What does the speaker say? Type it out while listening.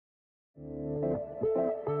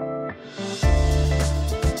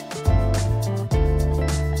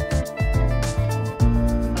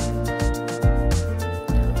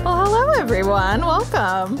everyone.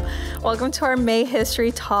 Welcome. Welcome to our May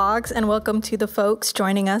History Talks, and welcome to the folks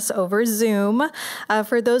joining us over Zoom.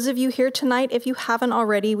 For those of you here tonight, if you haven't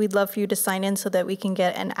already, we'd love for you to sign in so that we can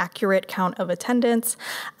get an accurate count of attendance,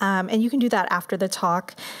 and you can do that after the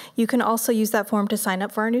talk. You can also use that form to sign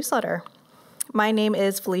up for our newsletter. My name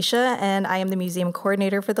is Felicia, and I am the museum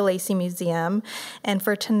coordinator for the Lacey Museum. And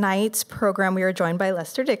for tonight's program, we are joined by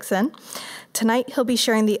Lester Dickson. Tonight, he'll be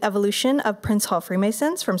sharing the evolution of Prince Hall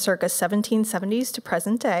Freemasons from circa 1770s to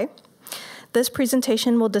present day. This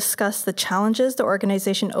presentation will discuss the challenges the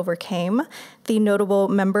organization overcame, the notable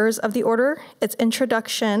members of the order, its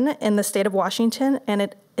introduction in the state of Washington, and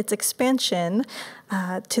its expansion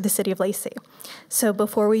to the City of Lacey. So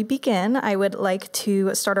before we begin, I would like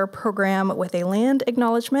to start our program with a land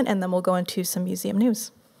acknowledgement, and then we'll go into some museum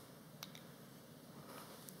news.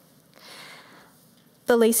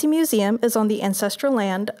 The Lacey Museum is on the ancestral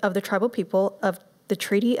land of the tribal people of the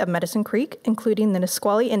Treaty of Medicine Creek, including the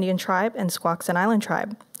Nisqually Indian Tribe and Squaxin Island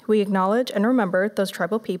Tribe. We acknowledge and remember those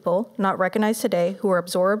tribal people not recognized today who were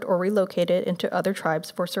absorbed or relocated into other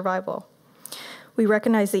tribes for survival. We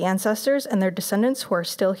recognize the ancestors and their descendants who are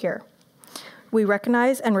still here. We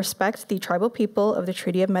recognize and respect the tribal people of the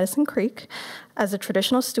Treaty of Medicine Creek as the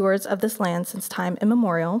traditional stewards of this land since time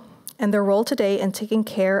immemorial, and their role today in taking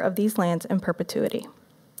care of these lands in perpetuity.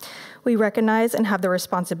 We recognize and have the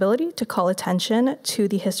responsibility to call attention to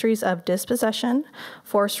the histories of dispossession,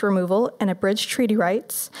 forced removal, and abridged treaty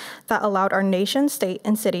rights that allowed our nation, state,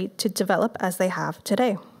 and city to develop as they have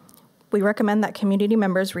today. We recommend that community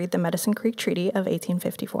members read the Medicine Creek Treaty of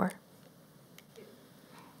 1854.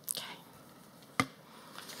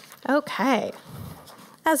 Okay.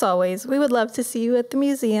 As always, we would love to see you at the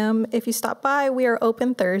museum. If you stop by, we are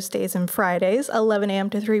open Thursdays and Fridays, 11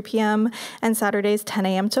 a.m. to 3 p.m., and Saturdays, 10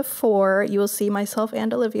 a.m. to 4. You will see myself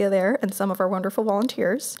and Olivia there and some of our wonderful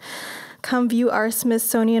volunteers. Come view our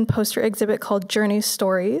Smithsonian poster exhibit called Journey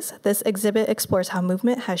Stories. This exhibit explores how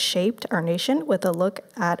movement has shaped our nation with a look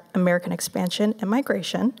at American expansion and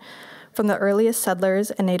migration, from the earliest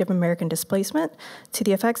settlers and Native American displacement to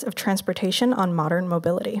the effects of transportation on modern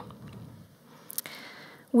mobility.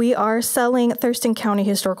 We are selling Thurston County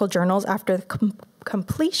Historical Journals after the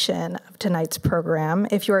completion of tonight's program.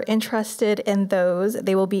 If you're interested in those,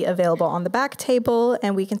 they will be available on the back table,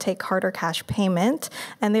 and we can take card or cash payment.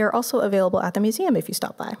 And they are also available at the museum if you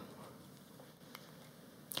stop by.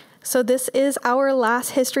 So this is our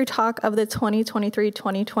last history talk of the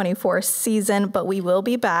 2023-2024 season, but we will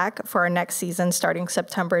be back for our next season starting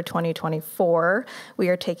September 2024. We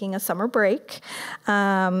are taking a summer break,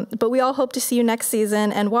 but we all hope to see you next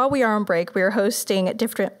season. And while we are on break, we are hosting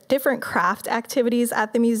different craft activities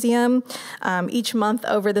at the museum each month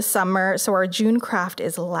over the summer. So our June craft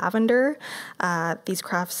is lavender. These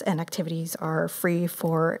crafts and activities are free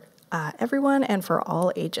for everyone and for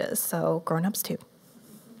all ages, so grown-ups too.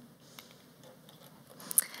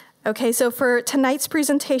 Okay, so for tonight's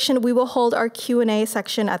presentation, we will hold our Q&A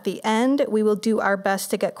section at the end. We will do our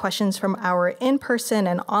best to get questions from our in-person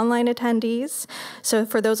and online attendees. So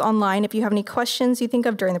for those online, if you have any questions you think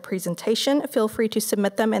of during the presentation, feel free to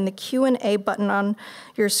submit them in the Q&A button on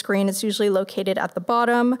your screen. It's usually located at the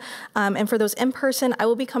bottom. And for those in person, I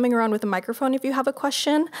will be coming around with a microphone if you have a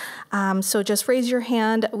question. So just raise your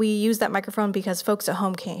hand. We use that microphone because folks at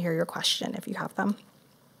home can't hear your question if you have them.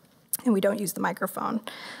 And we don't use the microphone.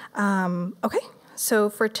 Okay, so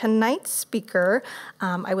for tonight's speaker,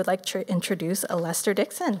 I would like to introduce Lester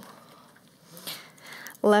Dickson.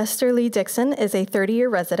 Lester Lee Dickson is a 30-year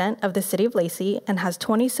resident of the City of Lacey and has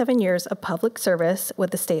 27 years of public service with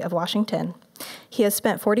the state of Washington. He has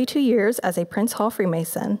spent 42 years as a Prince Hall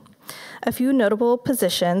Freemason. A few notable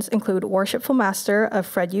positions include Worshipful Master of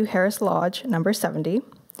Fred U. Harris Lodge, number 70,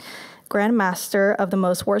 Grand Master of the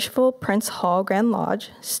Most Worshipful Prince Hall Grand Lodge,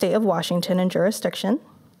 State of Washington and Jurisdiction,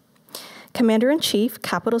 Commander-in-Chief,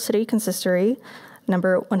 Capital City Consistory,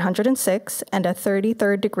 number 106, and a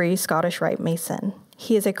 33rd degree Scottish Rite Mason.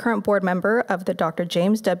 He is a current board member of the Dr.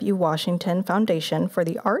 James W. Washington Foundation for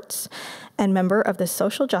the Arts and member of the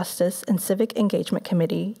Social Justice and Civic Engagement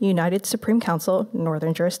Committee, United Supreme Council,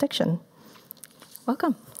 Northern Jurisdiction.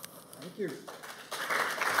 Welcome. Thank you.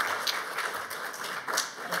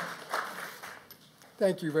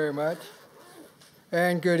 Thank you very much,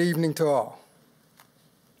 and good evening to all.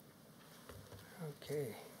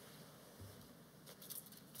 Okay.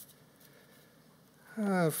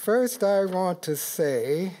 First, I want to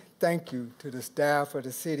say thank you to the staff of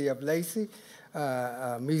the City of Lacey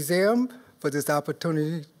Museum for this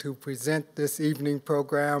opportunity to present this evening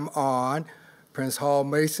program on Prince Hall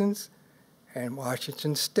Masons and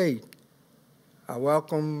Washington State. I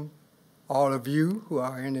welcome all of you who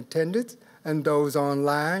are in attendance and those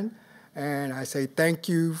online. And I say thank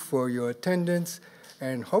you for your attendance.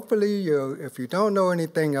 And hopefully, if you don't know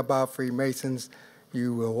anything about Freemasons,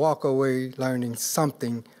 you will walk away learning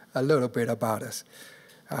something, a little bit about us.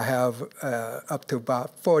 I have up to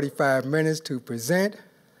about 45 minutes to present.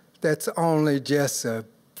 That's only just a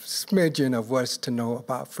smidgen of what's to know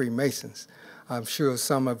about Freemasons. I'm sure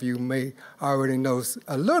some of you may already know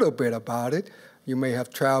a little bit about it. You may have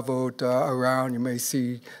traveled around. You may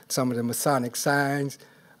see some of the Masonic signs,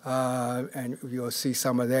 and you'll see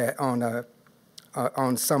some of that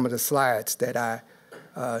on some of the slides that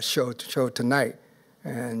I showed tonight.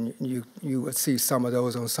 And you will see some of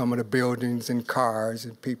those on some of the buildings and cars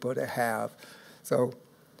and people that have. So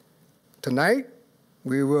tonight,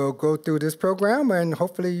 we will go through this program, and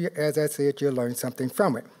hopefully, as I said, you'll learn something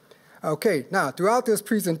from it. Okay, now, throughout this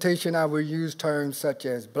presentation, I will use terms such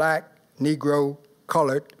as Black, Negro,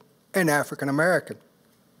 Colored, and African American.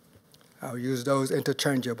 I'll use those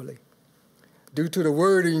interchangeably. Due to the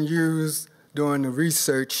wording used during the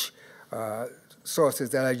research sources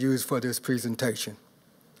that I used for this presentation.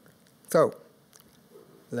 So,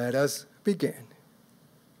 let us begin.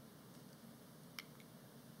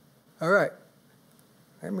 All right,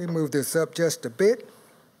 let me move this up just a bit.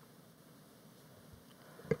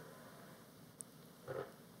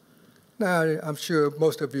 Now, I'm sure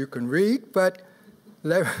most of you can read, but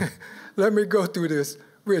let me go through this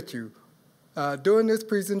with you. During this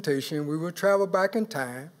presentation, we will travel back in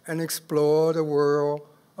time and explore the world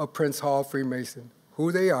of Prince Hall Freemason,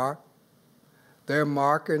 who they are, their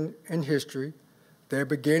mark in history, their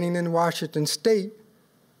beginning in Washington State,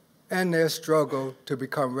 and their struggle to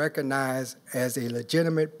become recognized as a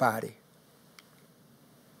legitimate body.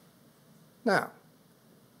 Now,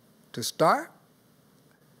 to start,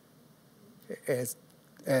 as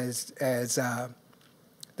the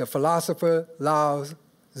philosopher Lao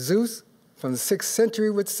Tzu from the 6th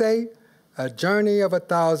century would say, a journey of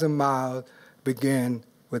 1,000 miles begins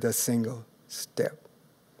with a single step.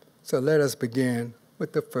 So let us begin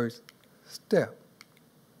with the first step.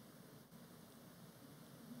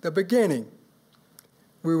 The beginning.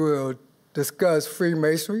 We will discuss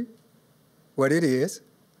Freemasonry, what it is,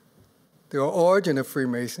 the origin of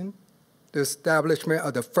Freemason, the establishment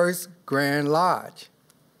of the first Grand Lodge.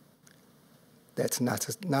 That's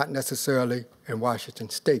not necessarily in Washington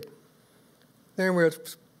State. Then we'll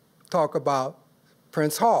talk about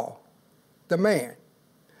Prince Hall, the man,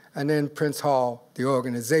 and then Prince Hall, the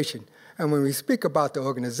organization. And when we speak about the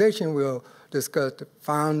organization, we'll discuss the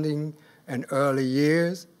founding and early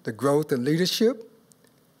years, the growth and leadership,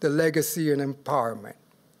 the legacy and empowerment.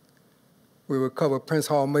 We will cover Prince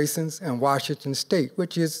Hall Masons and Washington State,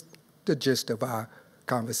 which is the gist of our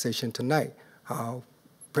conversation tonight, how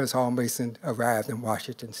Prince Hall Mason arrived in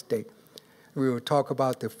Washington State. We will talk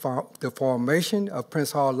about the formation of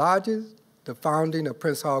Prince Hall Lodges, the founding of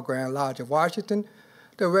Prince Hall Grand Lodge of Washington,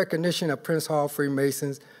 the recognition of Prince Hall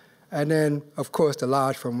Freemasons, and then, of course, the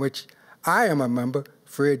lodge from which I am a member,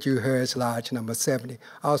 Fred U. Harris Lodge number 70.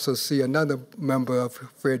 I also see another member of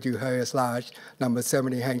Fred U. Harris Lodge number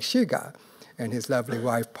 70, Hank Shiga, and his lovely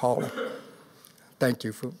wife, Paula. Thank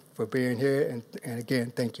you for being here, and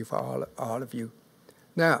again, thank you for all of you.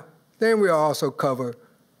 Now, then we'll also cover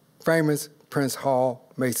famous Prince Hall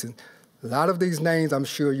Mason. A lot of these names I'm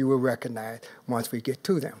sure you will recognize once we get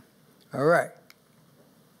to them. All right.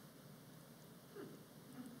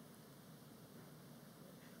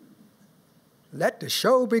 Let the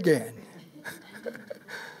show begin.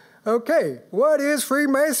 Okay, what is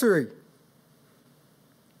Freemasonry?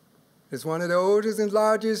 It's one of the oldest and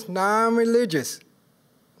largest non-religious,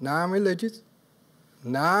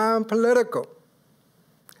 non-political,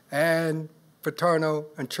 and fraternal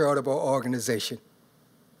and charitable organization.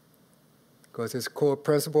 Because its core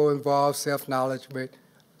principle involves self-knowledge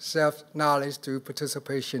through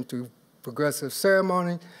participation through progressive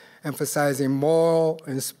ceremony, emphasizing moral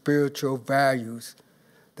and spiritual values.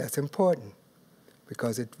 That's important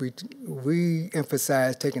because we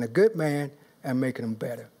emphasize taking a good man and making him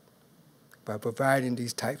better by providing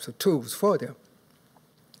these types of tools for them.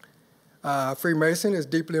 Freemason is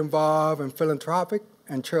deeply involved in philanthropic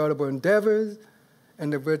and charitable endeavors.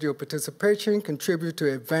 Individual participation contribute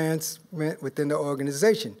to advancement within the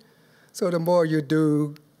organization. So the more you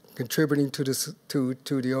do contributing to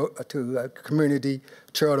the community,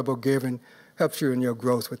 charitable giving helps you in your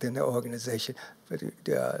growth within the organization.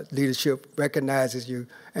 The leadership recognizes you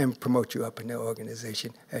and promotes you up in the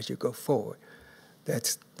organization as you go forward.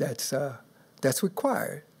 That's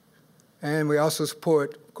required. And we also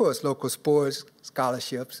support, of course, local sports,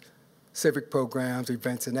 scholarships, civic programs,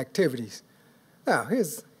 events, and activities. Now,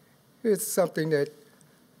 here's something that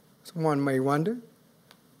So one may wonder,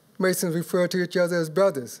 Masons refer to each other as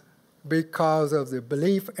brothers because of the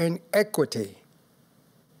belief in equity.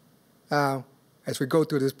 Now, as we go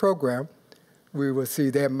through this program, we will see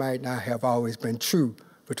that might not have always been true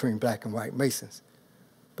between black and white Masons.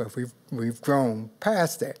 But we've grown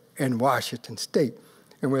past that in Washington State.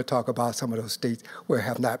 And we'll talk about some of those states where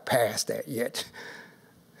have not passed that yet.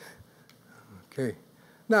 Okay.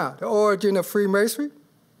 Now, the origin of Freemasonry.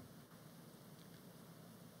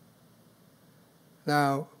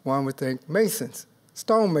 Now, one would think Masons,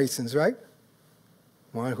 stonemasons, right?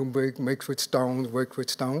 One who makes with stones, works with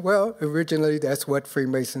stone. Well, originally, that's what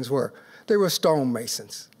Freemasons were. They were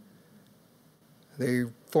stonemasons. They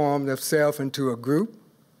formed themselves into a group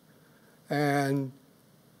and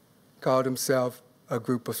called themselves a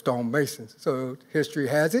group of stonemasons. So history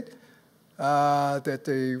has it that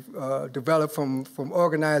they developed from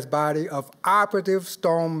organized body of operative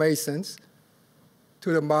stonemasons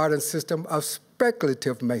to the modern system of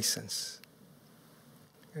speculative masons,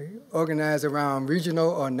 okay, organized around regional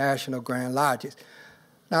or national grand lodges.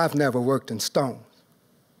 Now, I've never worked in stones,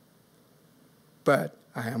 but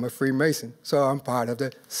I am a Freemason, so I'm part of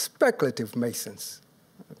the speculative masons.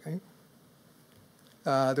 Okay?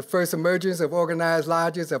 The first emergence of organized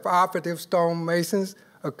lodges of operative stonemasons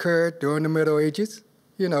occurred during the Middle Ages,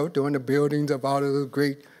 you know, during the buildings of all of the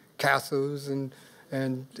great castles and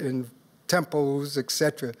temples,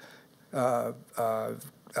 etc.,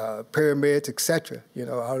 pyramids, etc., you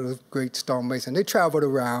know, all of the great stonemasons. They traveled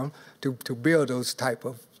around to build those type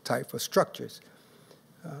of structures.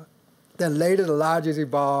 Then later the lodges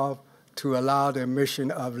evolved to allow the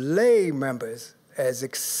admission of lay members as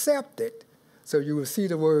accepted. So you will see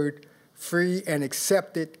the word free and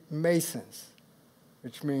accepted Masons,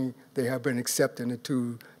 which means they have been accepted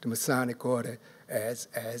into the Masonic order as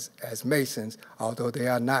Masons, although they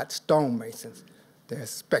are not stonemasons. They're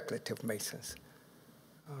speculative Masons.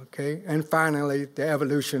 Okay? And finally, the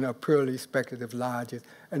evolution of purely speculative lodges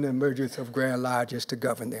and the emergence of grand lodges to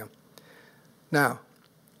govern them. Now,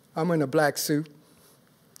 I'm in a black suit,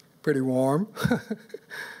 pretty warm,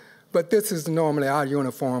 but this is normally our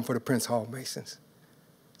uniform for the Prince Hall Masons.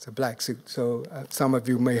 It's a black suit, so some of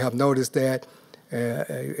you may have noticed that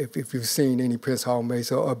if you've seen any Prince Hall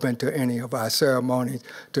Mason or been to any of our ceremonies,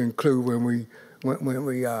 to include when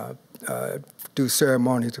we do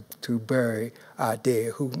ceremonies to bury our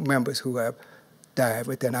dead members who have died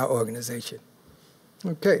within our organization.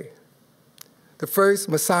 Okay, the first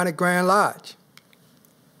Masonic Grand Lodge,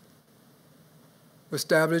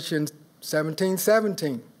 established in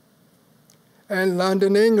 1717 in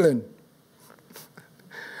London, England.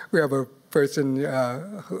 We have a person,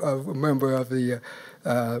 a member of the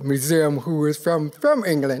museum who is from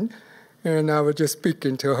England, and I was just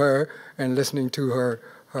speaking to her and listening to her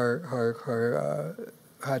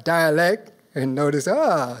dialect and noticed,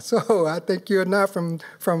 so I think you're not from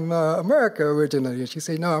America originally. And she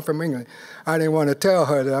said, no, I'm from England. I didn't want to tell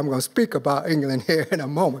her that I'm going to speak about England here in a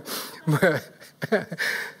moment. But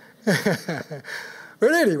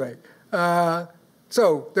anyway,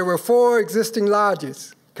 so there were 4 existing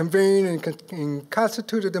lodges convened and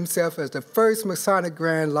constituted themselves as the first Masonic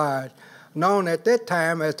Grand Lodge, known at that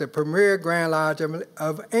time as the Premier Grand Lodge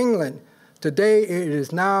of England. Today, it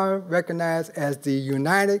is now recognized as the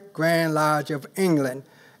United Grand Lodge of England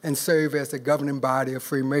and serve as the governing body of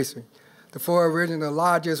Freemasonry. The 4 original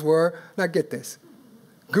lodges were, now get this,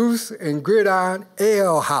 Goose and Gridiron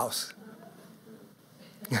Ale House,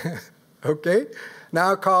 okay?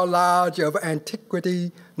 Now called Lodge of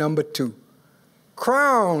Antiquity number 2.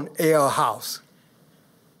 Crown Ale House,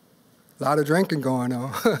 a lot of drinking going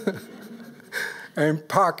on, and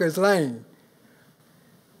Parker's Lane.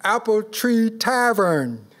 Apple Tree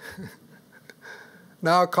Tavern,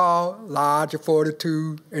 now called Lodge of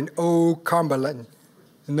Fortitude in Old Cumberland,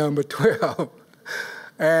 number 12,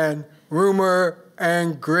 and Rumor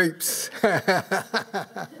and Grapes.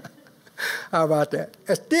 How about that?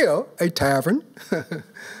 It's still a tavern,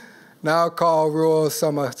 now called Royal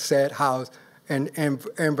Somerset House and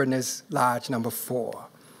Inverness Lodge number 4.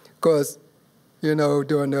 Because, you know,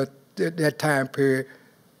 during that time period,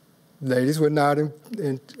 ladies were not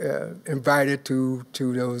invited to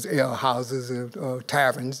those ale houses or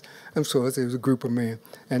taverns. I'm sure it was a group of men.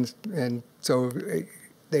 And so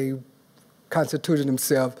they constituted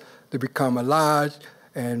themselves to become a lodge,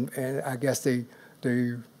 and I guess they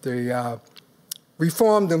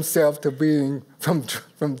reformed themselves to being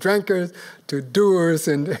from drinkers to doers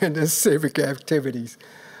and civic activities.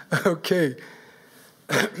 Okay.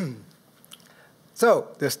 So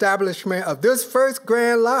the establishment of this first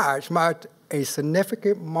Grand Lodge marked a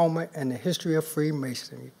significant moment in the history of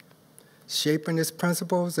Freemasonry, shaping its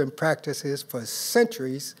principles and practices for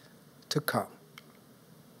centuries to come.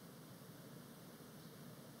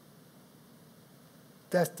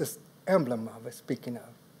 That's the emblem of it, speaking of.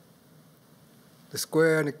 The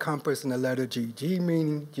square and the compass and the letter G. G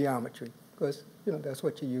meaning geometry, because that's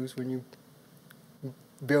what you use when you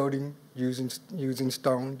building using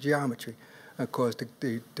stone geometry. Of course,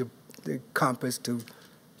 the compass to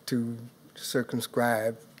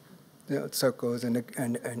circumscribe circles and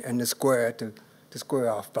the square to square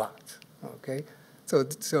off blocks. Okay, so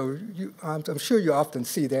I'm sure you often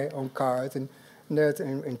see that on cars, and there's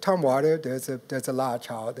in Tumwater there's a large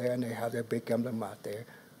hall there, and they have their big emblem out there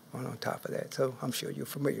on top of that. So I'm sure you're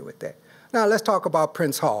familiar with that. Now let's talk about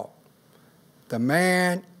Prince Hall, the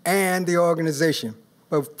man and the organization.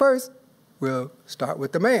 But first, we'll start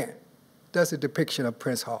with the man. That's a depiction of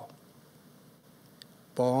Prince Hall.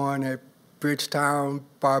 Born at Bridgetown,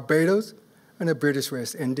 Barbados, in the British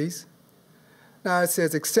West Indies. Now it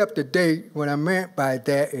says, except the date. What I meant by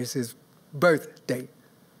that is his birth date.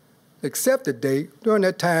 Except the date, during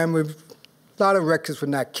that time, a lot of records were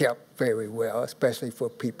not kept very well, especially for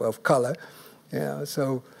people of color.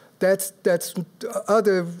 So that's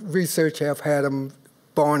other research have had him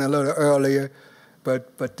born a little earlier, but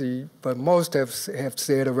most have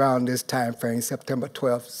said around this time frame, September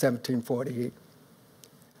 12, 1748.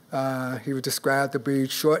 He was described to be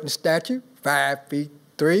short in stature,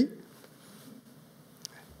 5'3".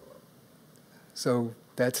 So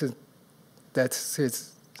that's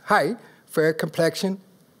his height, fair complexion,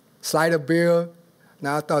 slighter build.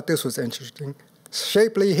 Now I thought this was interesting.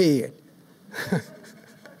 Shapely head.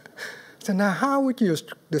 So now how would you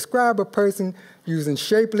describe a person using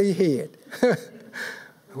shapely head? Yeah,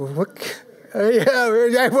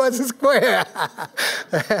 that wasn't square.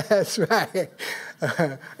 That's right.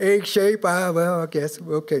 Egg shape, well, I guess,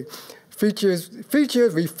 okay. Features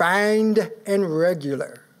refined and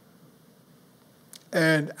regular.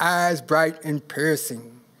 And eyes bright and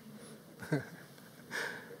piercing.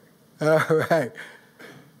 All right.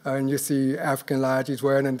 And you see African Lodge, he's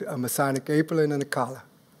wearing a Masonic apron and a collar.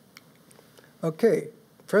 Okay,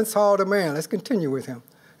 Prince Hall the man, let's continue with him.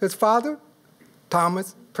 His father,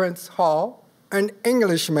 Thomas Prince Hall, an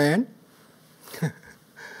Englishman,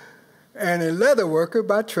 and a leather worker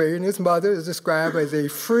by trade, and his mother is described as a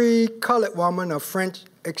free colored woman of French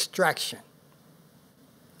extraction.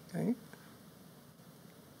 Okay.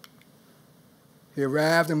 He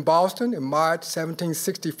arrived in Boston in March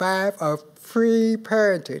 1765 of free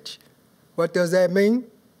parentage. What does that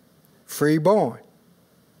mean? Free-born.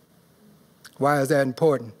 Why is that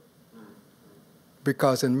important?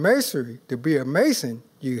 Because in masonry, to be a mason,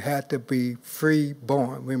 you have to be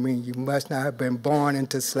free-born. I mean, you must not have been born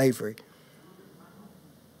into slavery.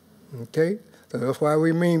 Okay? So that's why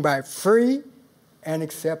we mean by free and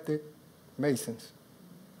accepted masons.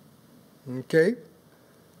 Okay?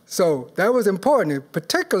 So that was important,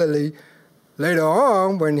 particularly later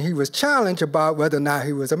on when he was challenged about whether or not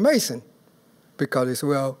he was a Mason, because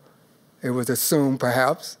it was assumed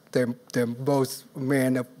perhaps that most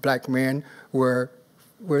black men were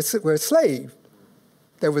slaves.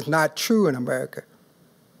 That was not true in America.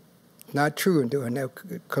 Not true during the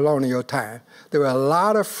colonial time. There were a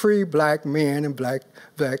lot of free black men and black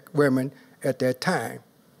women at that time.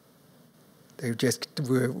 They just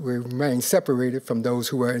remained separated from those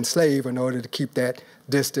who were enslaved in order to keep that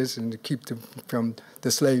distance and to keep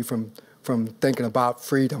the slave from thinking about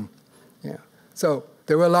freedom. Yeah. So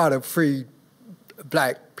there were a lot of free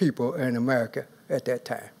black people in America at that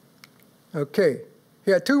time. Okay.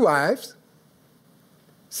 He had two wives,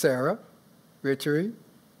 Sarah Richery,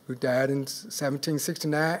 who died in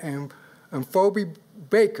 1769, and Phoebe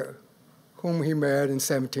Baker, whom he married in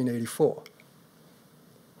 1784.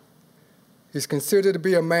 He's considered to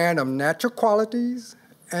be a man of natural qualities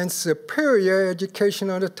and superior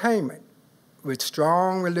educational attainment with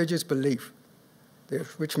strong religious belief,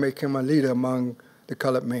 which make him a leader among the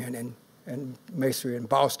colored men and masonry in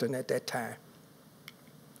Boston at that time.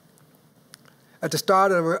 At the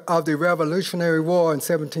start of the Revolutionary War in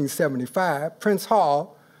 1775, Prince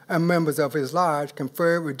Hall and members of his lodge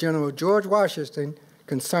conferred with General George Washington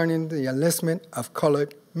concerning the enlistment of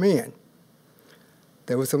colored men.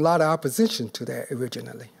 There was a lot of opposition to that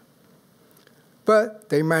originally. But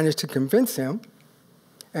they managed to convince him,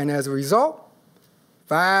 and as a result,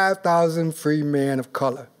 5,000 free men of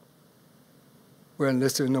color were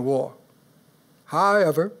enlisted in the war.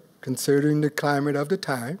 However, considering the climate of the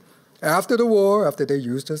time, after the war, after they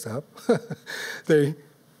used us up, a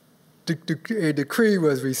decree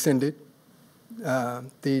was rescinded.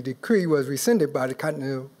 The decree was rescinded by the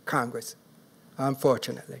Continental Congress,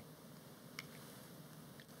 unfortunately.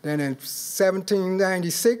 Then in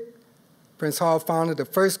 1796, Prince Hall founded the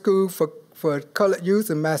first school for colored youth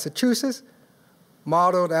in Massachusetts,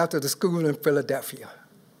 modeled after the school in Philadelphia.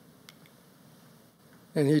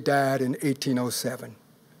 And he died in 1807.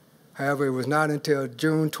 However, it was not until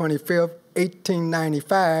June 25th,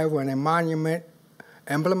 1895, when a monument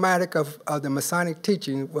emblematic of the Masonic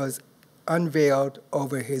teaching was unveiled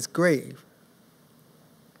over his grave,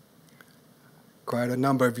 quite a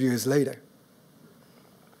number of years later.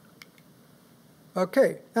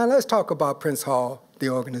 Okay, now let's talk about Prince Hall, the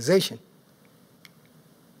organization.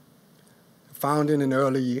 Founded in the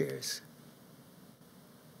early years.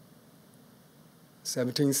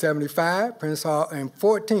 1775, Prince Hall, and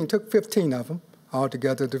 14, took 15 of them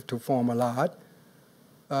altogether to form a lodge.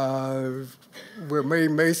 We're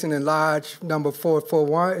made Mason in Lodge number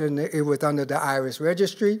 441, and it was under the Irish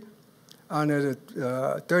Registry, under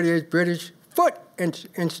the 38th British Foot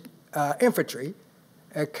Infantry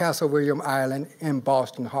at Castle William Island in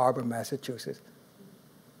Boston Harbor, Massachusetts.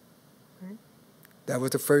 That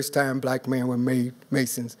was the first time black men were made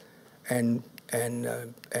Masons and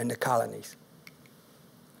the colonies.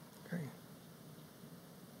 Okay.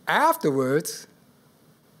 Afterwards,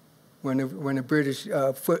 when the British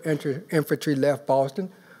Foot Infantry left Boston,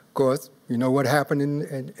 of course, you know what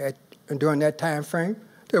happened during that time frame?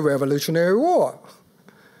 The Revolutionary War.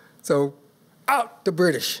 So, out the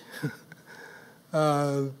British.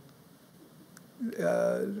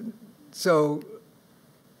 So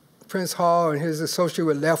Prince Hall and his associate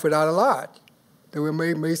were left without a lodge. They were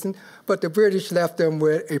made Masons, but the British left them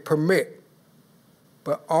with a permit,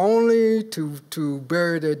 but only to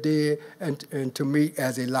bury their dead and to meet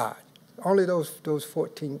as a lodge. Only those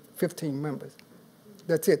 15 members.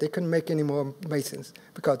 That's it. They couldn't make any more Masons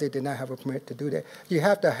because they did not have a permit to do that. You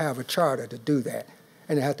have to have a charter to do that,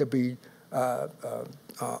 and it has to be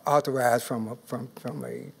authorized from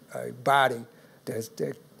a body that's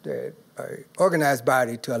an organized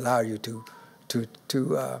body to allow you to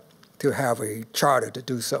have a charter to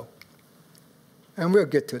do so. And we'll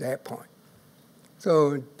get to that point.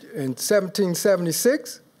 So in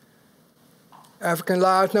 1776, African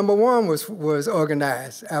Lodge number 1 was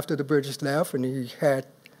organized after the British left, and he had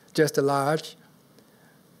just a lodge.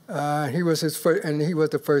 He was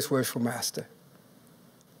the first worshipful master.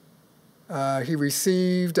 He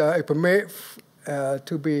received a permit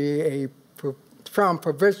to be from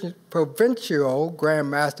Provincial Grand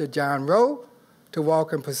Master John Rowe to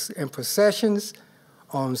walk in processions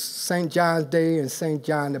on St. John's Day and St.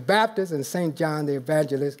 John the Baptist and St. John the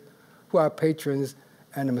Evangelist, who are patrons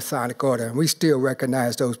and the Masonic Order. And we still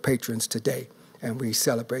recognize those patrons today, and we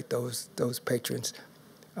celebrate those patrons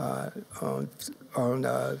on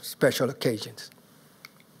special occasions.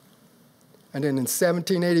 And then in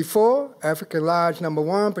 1784, African Lodge number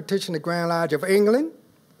 1 petitioned the Grand Lodge of England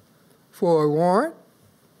for a warrant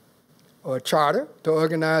or a charter to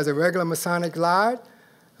organize a regular Masonic lodge,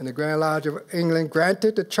 and the Grand Lodge of England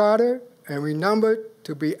granted the charter and renumbered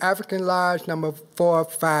to be African Lodge number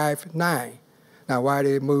 459. Now, why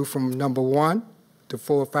did it move from number 1 to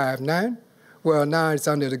 459? Well, now it's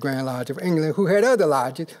under the Grand Lodge of England, who had other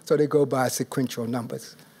lodges, so they go by sequential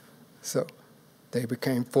numbers. So they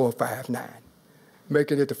became 459,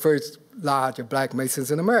 making it the first lodge of black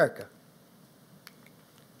Masons in America.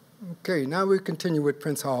 Okay, now we continue with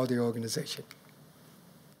Prince Hall, the organization.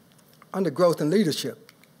 Under growth and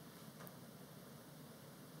leadership,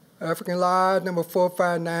 African Lodge number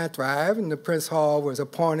 459 thrived, and the Prince Hall was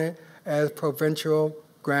appointed as Provincial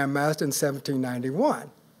Grand Master in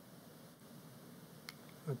 1791.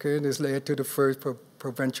 Okay, this led to the first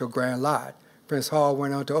Provincial Grand Lodge. Prince Hall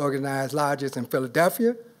went on to organize lodges in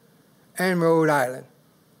Philadelphia and Rhode Island,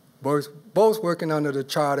 both working under the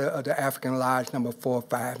charter of the African Lodge number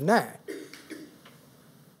 459.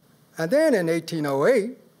 And then in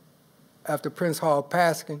 1808, after Prince Hall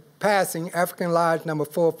passing African Lodge number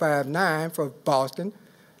 459 for Boston,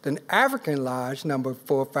 then African Lodge number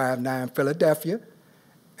 459 Philadelphia,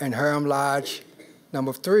 and Herm Lodge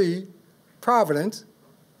number 3 Providence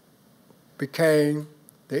became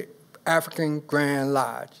the African Grand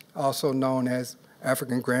Lodge, also known as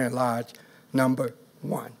African Grand Lodge number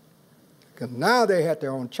 1. Because now they had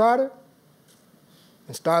their own charter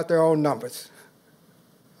and start their own numbers.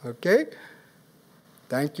 Okay?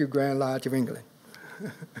 Thank you, Grand Lodge of England.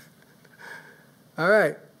 All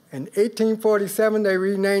right. In 1847, they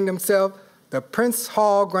renamed themselves the Prince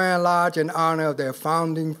Hall Grand Lodge in honor of their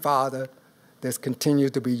founding father that continues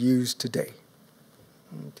to be used today.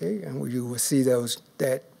 Okay? And you will see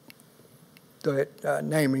that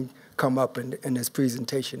naming come up in this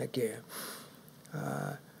presentation again.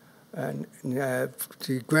 And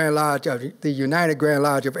the Grand Lodge of the United Grand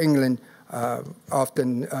Lodge of England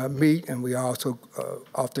often meet, and we also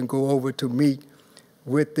often go over to meet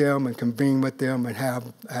with them and convene with them and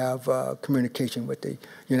have communication with the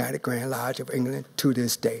United Grand Lodge of England to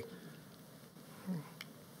this day.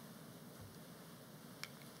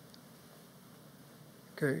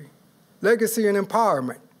 Okay, legacy and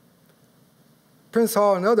empowerment. Prince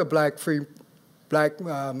Hall and other black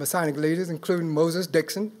Masonic leaders, including Moses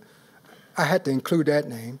Dickson. I had to include that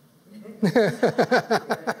name.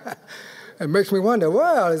 It makes me wonder,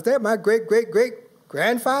 well, is that my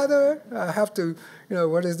great-great-great-grandfather? I have to,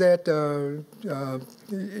 what is that?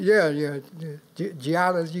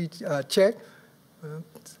 Geology check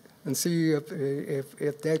and see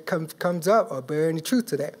if that comes up or bear any truth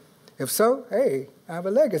to that. If so, hey, I have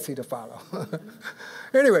a legacy to follow.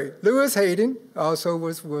 Anyway, Lewis Hayden also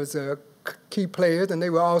was a key player, and they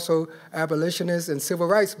were also abolitionists and civil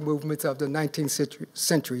rights movements of the 19th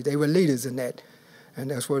century. They were leaders in that, and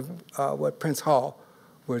that's what Prince Hall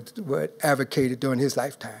would advocated during his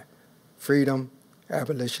lifetime: freedom,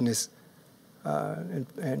 abolitionists, and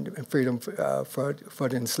freedom for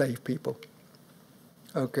the enslaved people.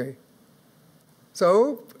 Okay,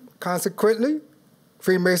 so consequently,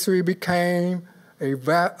 Freemasonry became a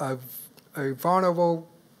vulnerable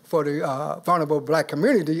for the vulnerable black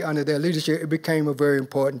community. Under their leadership, it became a very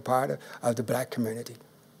important part of the black community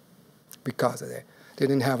because of that. They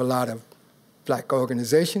didn't have a lot of black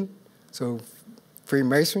organization, so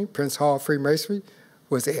Freemasonry, Prince Hall Freemasonry,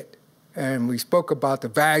 was it. And we spoke about the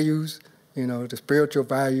values, the spiritual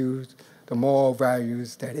values, the moral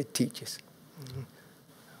values that it teaches.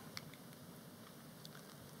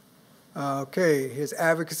 Okay, his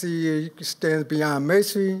advocacy extends beyond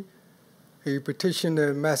Masonry. He petitioned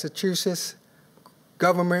the Massachusetts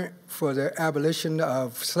government for the abolition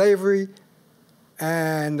of slavery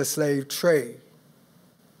and the slave trade.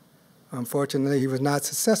 Unfortunately, he was not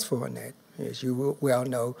successful in that. As you well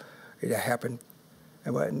know, it happened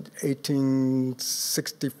in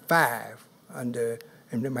 1865 under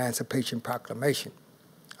an Emancipation Proclamation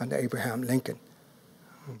under Abraham Lincoln.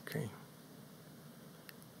 Okay.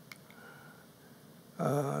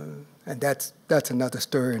 And that's another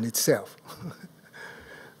story in itself.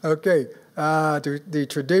 Okay, the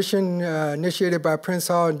tradition initiated by Prince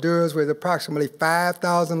Hall endures with approximately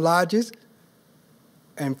 5,000 lodges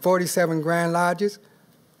and 47 Grand Lodges.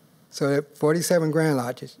 So that 47 Grand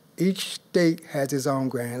Lodges. Each state has its own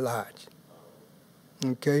Grand Lodge.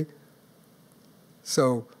 Okay?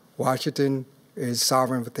 So Washington is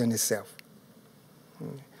sovereign within itself.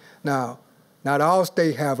 Now, not all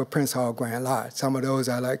states have a Prince Hall Grand Lodge. Some of those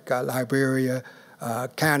are like Liberia,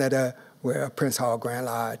 Canada, where a Prince Hall Grand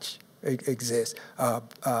Lodge exists.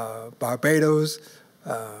 Barbados,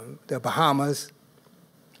 the Bahamas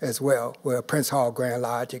as well, where a Prince Hall Grand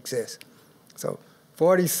Lodge exists. So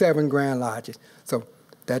 47 Grand Lodges. So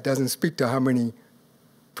that doesn't speak to how many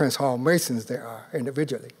Prince Hall Masons there are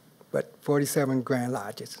individually, but 47 Grand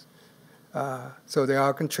Lodges. So they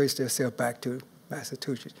all can trace themselves back to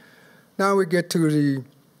Massachusetts. Now we get to the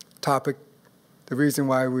topic, the reason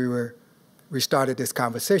why we started this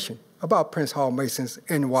conversation about Prince Hall Masons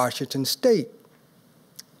in Washington State.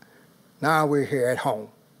 Now we're here at home.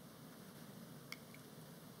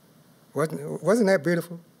 Wasn't that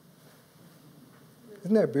beautiful?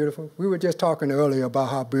 Isn't that beautiful? We were just talking earlier about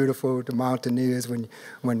how beautiful the mountain is when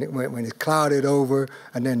it's clouded over,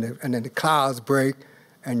 and then the clouds break,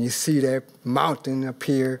 and you see that mountain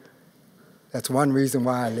appear. That's one reason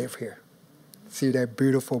why I live here. See that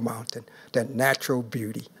beautiful mountain, that natural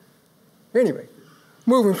beauty. Anyway,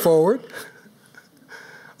 moving forward.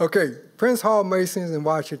 Okay, Prince Hall Masons in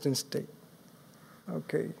Washington State.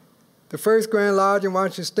 Okay, the first Grand Lodge in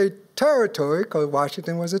Washington State Territory, because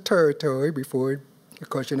Washington was a territory before, of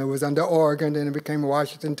course, it was under Oregon, then it became a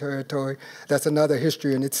Washington Territory. That's another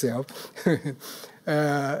history in itself.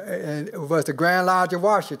 And it was the Grand Lodge of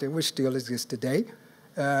Washington, which still exists today.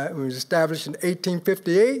 It was established in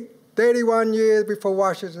 1858, 31 years before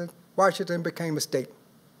Washington became a state.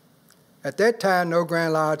 At that time, no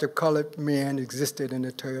Grand Lodge of colored men existed in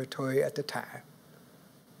the territory at the time.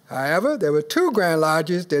 However, there were 2 Grand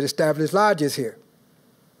Lodges that established lodges here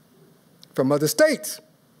from other states.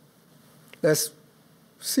 Let's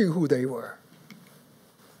see who they were.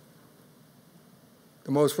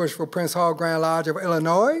 The most worshipful Prince Hall Grand Lodge of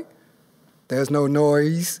Illinois. There's no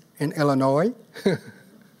noise in Illinois.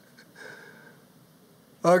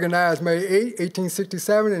 Organized May 8,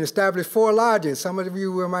 1867, and established 4 lodges. Some of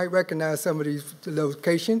you might recognize some of these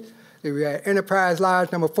locations. We had Enterprise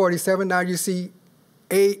Lodge number 47. Now you see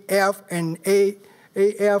AF and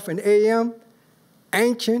AM.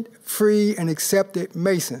 ancient, free, and accepted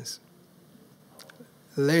Masons.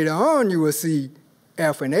 Later on, you will see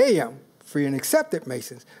F and AM, free and accepted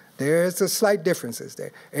Masons. There's a slight differences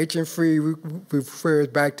there. Ancient free refers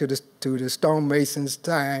back to the stonemasons'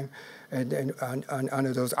 time and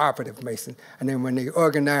under those operative Masons. And then when they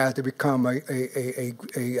organized to become a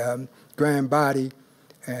grand body,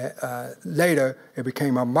 later it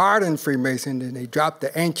became a modern Freemason, and they dropped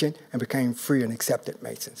the ancient and became free and accepted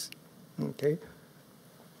Masons. Okay.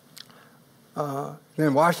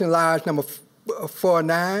 Then Washington Lodge number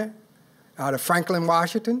 49 out of Franklin,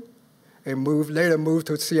 Washington. It later moved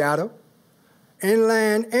to Seattle.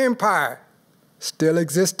 Inland Empire still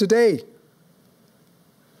exists today.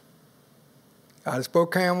 Out of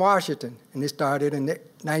Spokane, Washington. And it started in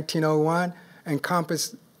 1901. And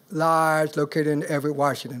Compass Lodge, located in Everett,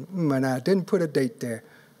 Washington. And I didn't put a date there.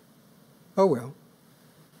 Oh, well.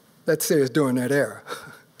 Let's say it's during that era.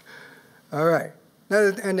 All right.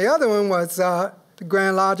 And the other one was the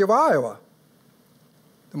Grand Lodge of Iowa.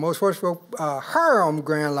 The most forceful Hiram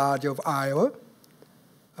Grand Lodge of Iowa.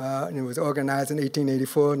 And it was organized in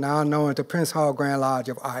 1884, now known as the Prince Hall Grand Lodge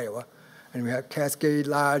of Iowa. And we have Cascade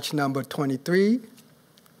Lodge number 23,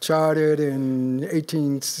 chartered in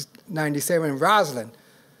 1897 in Roslyn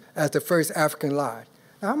as the first African lodge.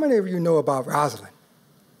 Now, how many of you know about Roslyn?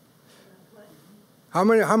 How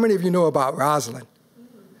many of you know about Roslyn?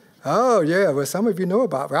 Oh, yeah, well, some of you know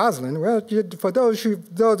about Roslyn. Well, for those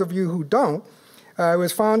of you who don't, it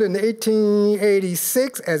was founded in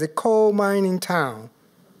 1886 as a coal mining town.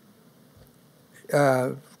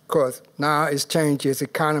 Of course, now it's changed its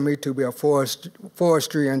economy to be a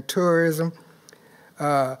forestry and tourism.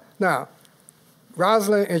 Now,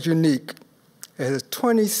 Roslyn is unique. It has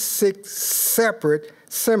 26 separate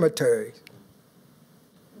cemeteries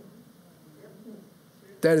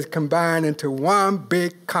that is combined into one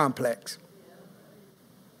big complex.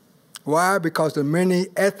 Why? Because the many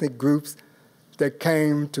ethnic groups that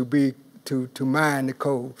came to mine the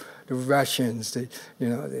coal, the Russians, a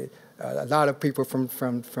lot of people from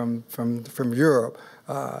Europe.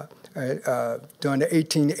 During the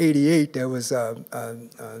 1888, there was a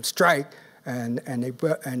strike, and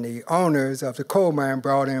the owners of the coal mine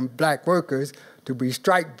brought in black workers to be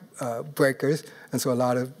strike breakers, and so a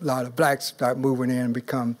lot of blacks started moving in and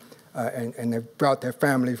become, and they brought their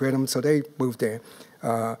families with them, so they moved in.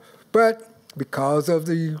 But because of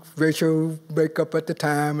the racial makeup at the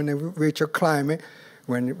time and the racial climate,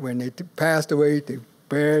 when they passed away, they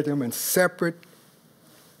buried them in separate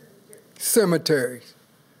cemeteries,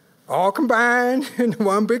 all combined in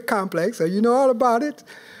one big complex. So you know all about it.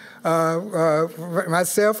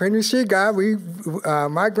 Myself, Henry Shigard,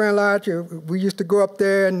 my Grand Lodge, we used to go up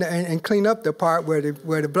there and clean up the part where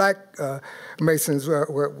the black Masons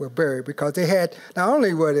were buried, because they had, not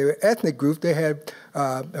only were they ethnic groups, they had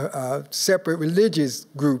separate religious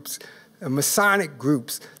groups, Masonic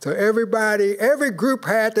groups. So every group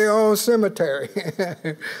had their own cemetery.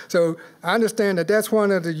 So I understand that that's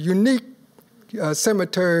one of the unique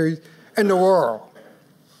cemeteries in the world.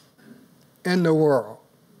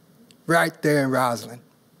 Right there in Roslyn.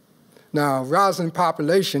 Now, Roslyn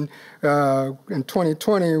population in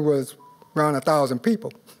 2020 was around 1,000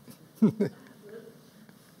 people.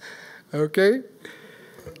 Okay?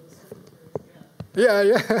 Yeah.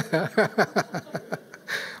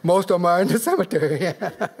 Most of them are in the cemetery.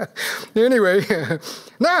 Anyway,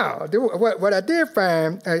 now, what I did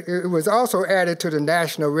find, it was also added to the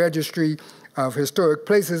National Registry of Historic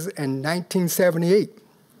Places in 1978.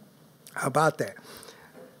 How about that?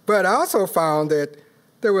 But I also found that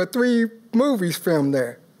there were 3 movies filmed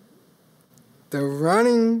there. The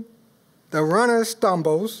Runner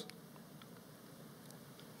Stumbles.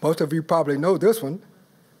 Most of you probably know this one.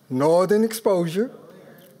 Northern Exposure.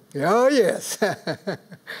 Oh, yes.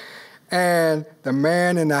 And The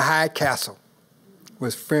Man in the High Castle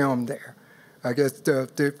was filmed there. I guess,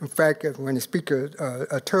 in fact, when you speak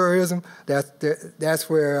of tourism, that's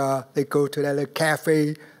where they go to that little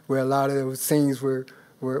cafe where a lot of those scenes were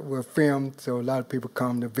filmed, so a lot of people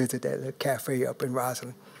come to visit that little cafe up in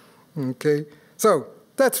Roslyn. Okay, so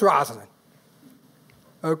that's Roslyn.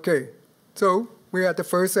 Okay, so we had the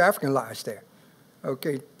first African lodge there.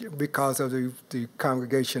 Okay, because of the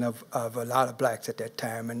congregation of a lot of blacks at that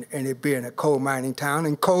time, and it being a coal mining town,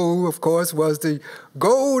 and coal, of course, was the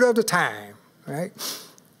gold of the time, right?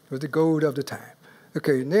 It was the gold of the time.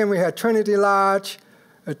 Okay, and then we had Trinity Lodge,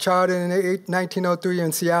 chartered in 1903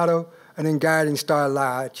 in Seattle, and then Guiding Star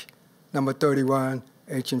Lodge, number 31,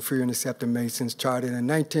 Ancient Free and Accepted Masons, chartered in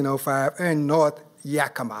 1905 in North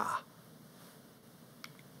Yakima.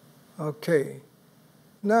 Okay,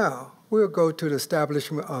 now, we'll go to the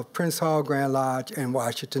establishment of Prince Hall Grand Lodge in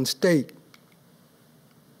Washington State.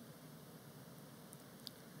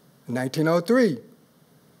 In 1903,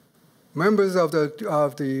 members of the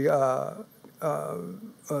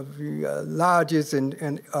lodges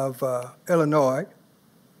of Illinois,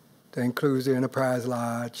 that includes the Enterprise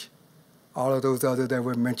Lodge, all of those others that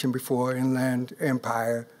were mentioned before, Inland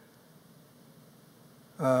Empire,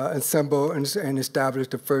 assembled and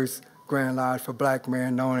established the first Grand Lodge for black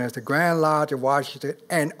men, known as the Grand Lodge of Washington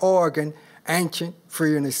and Oregon Ancient,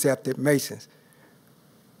 Free, and Accepted Masons.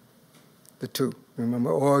 The two.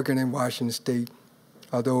 Remember, Oregon and Washington State,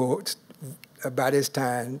 although by this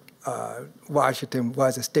time Washington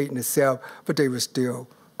was a state in itself, but they were still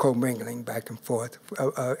commingling back and forth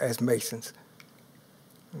as Masons.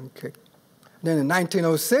 Okay. Then in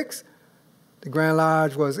 1906, the Grand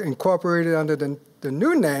Lodge was incorporated under the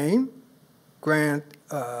new name,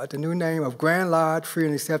 of Grand Lodge Free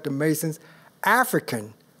and Accepted Masons,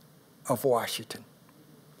 African of Washington.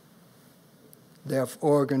 They have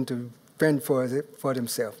Oregon to fend for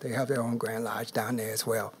themselves. They have their own Grand Lodge down there as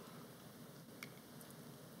well.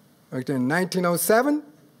 Right then, in 1907,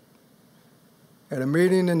 at a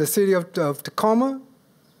meeting in the city of Tacoma,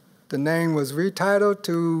 the name was retitled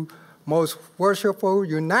to Most Worshipful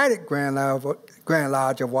United Grand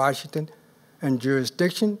Lodge of Washington and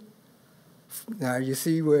Jurisdiction. Now you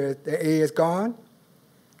see where the A is gone.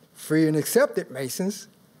 Free and Accepted Masons,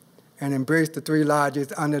 and embraced the three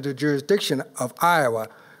lodges under the jurisdiction of Iowa,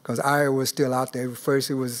 because Iowa was still out there. First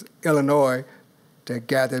it was Illinois that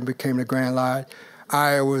gathered and became the Grand Lodge.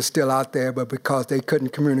 Iowa was still out there, but because they couldn't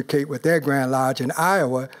communicate with their Grand Lodge in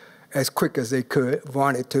Iowa as quick as they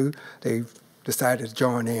wanted to, they decided to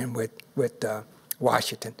join in with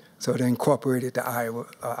Washington. So they incorporated the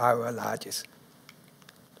Iowa lodges.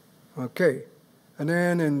 Okay, and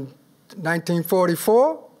then in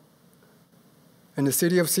 1944, in the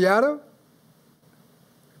city of Seattle,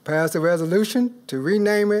 passed a resolution to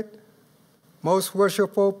rename it Most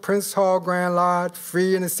Worshipful Prince Hall Grand Lodge,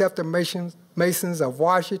 Free and Accepted Masons of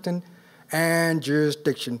Washington and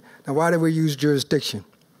Jurisdiction. Now, why do we use jurisdiction?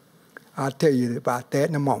 I'll tell you about that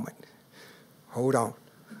in a moment. Hold on.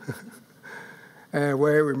 And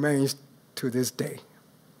where it remains to this day.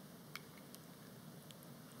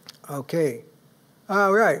 Okay.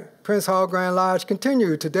 All right. Prince Hall Grand Lodge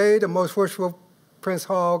continued. Today, the Most Worshipful Prince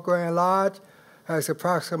Hall Grand Lodge has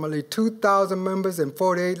approximately 2,000 members in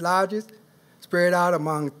 48 lodges spread out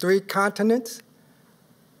among 3 continents,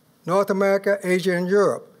 North America, Asia, and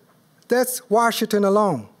Europe. That's Washington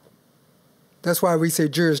alone. That's why we say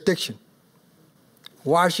jurisdiction.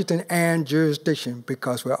 Washington and jurisdiction,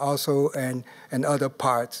 because we're also in other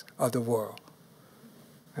parts of the world.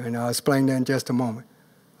 And I'll explain that in just a moment.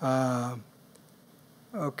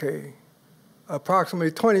 Okay.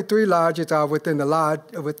 Approximately 23 lodges are within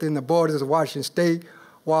the borders of Washington State,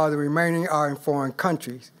 while the remaining are in foreign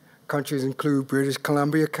countries. Countries include British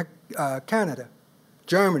Columbia, Canada,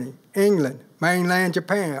 Germany, England, mainland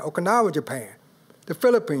Japan, Okinawa, Japan, the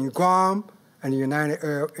Philippines, Guam, and the United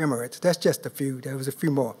Arab Emirates. That's just a few. There was a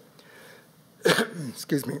few more.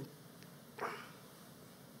 Excuse me.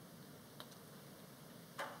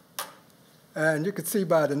 And you can see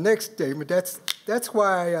by the next statement, that's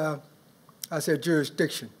why I said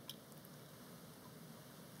jurisdiction.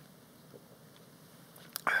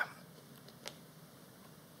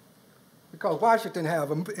 Because Washington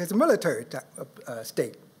is a military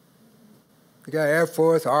state. You got Air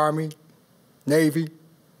Force, Army, Navy.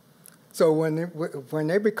 So when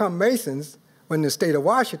they become Masons, in the state of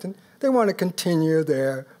Washington, they want to continue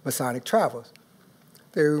their Masonic travels.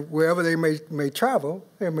 Wherever they may travel,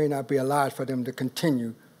 there may not be a lodge for them to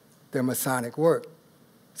continue their Masonic work.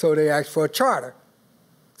 So they ask for a charter.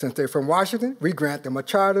 Since they're from Washington, we grant them a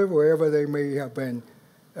charter wherever they may have been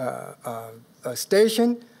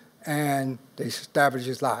stationed, and they establish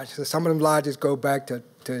this lodge. So some of them lodges go back to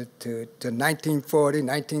 1940,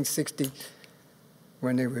 1960,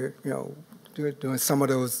 when they were, doing some of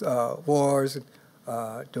those wars,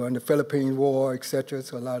 during the Philippine War, etc.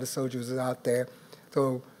 So a lot of soldiers are out there.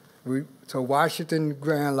 So Washington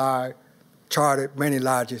Grand Lodge chartered many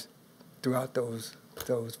lodges throughout those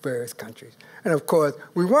various countries. And of course,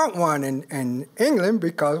 we want one in England,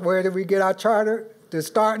 because where did we get our charter to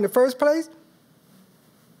start in the first place?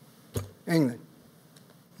 England.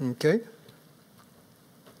 Okay.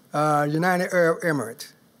 United Arab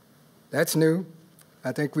Emirates. That's new.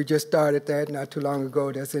 I think we just started that not too long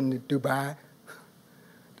ago. That's in Dubai.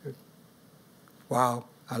 Wow.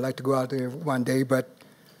 I'd like to go out there one day, but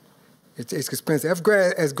it's expensive.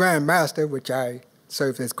 As Grand Master, which I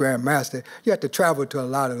served as Grand Master, you have to travel to a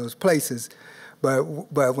lot of those places. But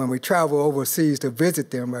when we travel overseas to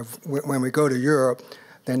visit them, when we go to Europe,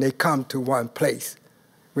 then they come to one place.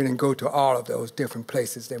 We didn't go to all of those different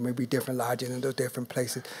places. There may be different lodges in those different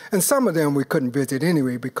places, and some of them we couldn't visit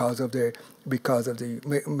anyway because of the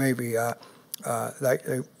maybe like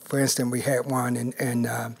for instance we had one in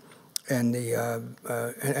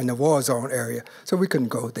the war zone area, so we couldn't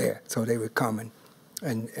go there. So they would come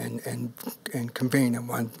and convene in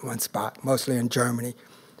one spot, mostly in Germany.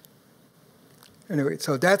 Anyway,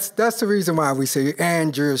 so that's the reason why we say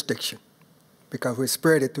and jurisdiction, because we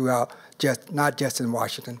spread it throughout, not just in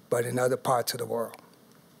Washington, but in other parts of the world.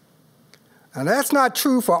 And that's not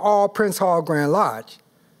true for all Prince Hall Grand Lodge.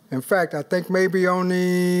 In fact, I think maybe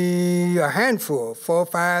only a handful, 4,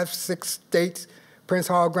 5, 6 states, Prince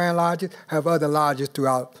Hall Grand Lodges, have other lodges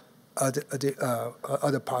throughout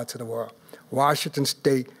other parts of the world. Washington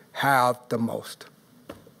State have the most.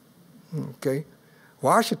 Okay,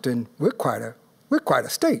 Washington, we're quite a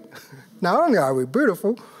state. Not only are we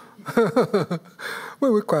beautiful, but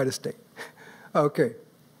we're quite a state. Okay,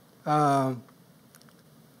 and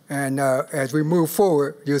as we move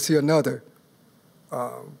forward, you'll see another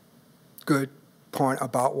good point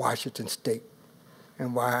about Washington State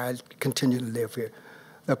and why I continue to live here.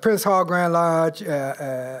 The Prince Hall Grand Lodge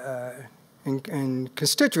and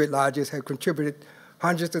constituent lodges have contributed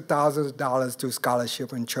hundreds of thousands of dollars to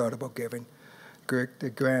scholarship and charitable giving.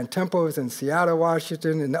 The Grand Temples in Seattle,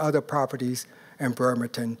 Washington, and other properties in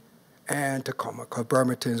Bremerton and Tacoma, because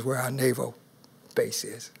Bremerton is where our naval base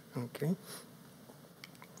is. Okay.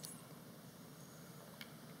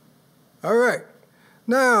 All right.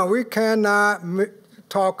 Now, we cannot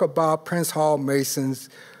talk about Prince Hall Masons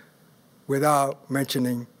without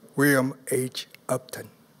mentioning William H. Upton.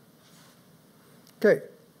 Okay.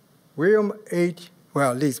 William H.,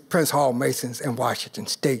 well, at least Prince Hall Masons in Washington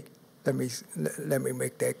State. Let me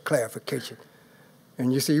make that clarification.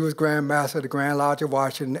 And you see, he was Grand Master of the Grand Lodge of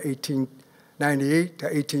Washington, 1898 to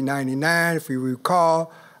 1899. If you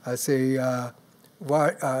recall, I say the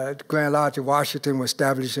Grand Lodge of Washington was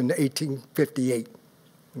established in 1858.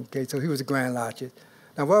 Okay, so he was a Grand Lodge.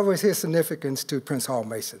 Now, what was his significance to Prince Hall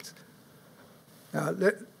Masons? Now,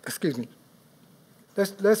 excuse me.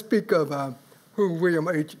 Let's speak of who William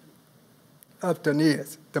H. Upton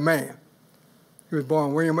is, the man. He was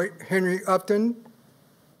born William Henry Upton,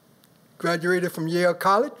 graduated from Yale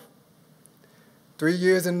College, 3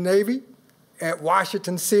 years in the Navy, at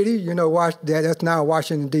Washington City. You know, that's now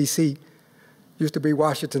Washington, D.C. Used to be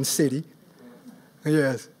Washington City.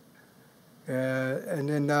 Yes.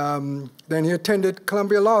 And then he attended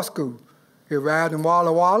Columbia Law School. He arrived in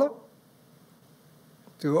Walla Walla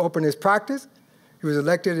to open his practice. He was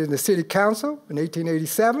elected in the city council in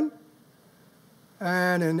 1887.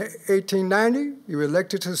 And in 1890, he was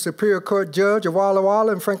elected to the Superior Court Judge of Walla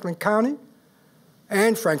Walla in Franklin County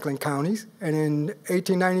and Franklin counties. And in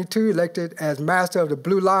 1892, elected as Master of the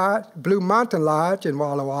Blue Mountain Lodge in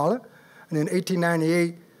Walla Walla. And in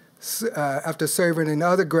 1898, after serving in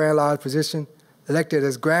other Grand Lodge positions, elected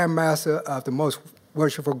as Grand Master of the Most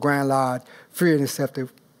Worshipful Grand Lodge, Free and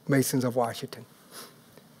Accepted Masons of Washington.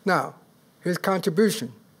 Now, his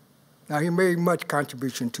contribution. Now, he made much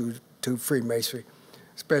contribution to Freemasonry,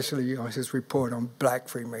 especially on his report on Black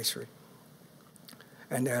Freemasonry,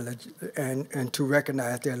 and to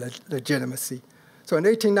recognize their legitimacy. So in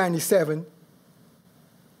 1897,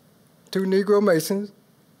 2 Negro Masons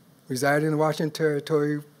residing in the Washington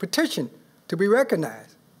Territory petitioned to be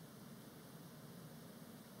recognized.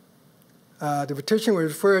 The petition was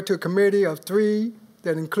referred to a committee of 3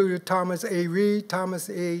 that included Thomas A. Reed, Thomas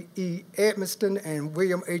A. E. Edmiston, and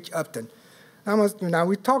William H. Upton. Now,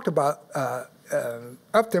 we talked about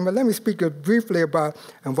Upton, but let me speak briefly about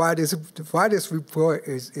and why this report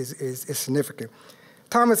is significant.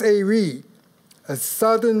 Thomas A. Reed, a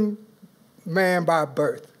Southern man by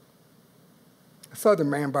birth, a chartered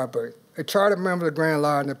member of the Grand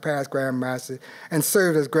Lodge and a past Grand Master, and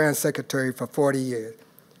served as Grand Secretary for 40 years.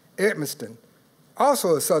 Edmiston,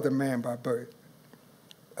 also a Southern man by birth,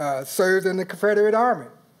 served in the Confederate Army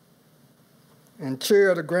and chair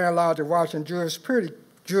of the Grand Lodge of Washington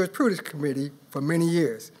Jurisprudence Committee for many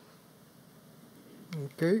years.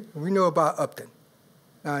 Okay, we know about Upton.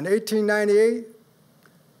 Now, in 1898,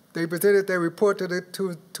 they presented their report to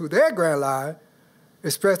their Grand Lodge,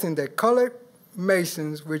 expressing that colored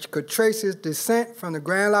Masons, which could trace his descent from the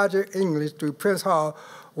Grand Lodge of English through Prince Hall,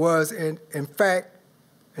 was in fact,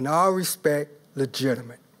 in all respect,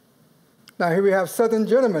 legitimate. Now, here we have Southern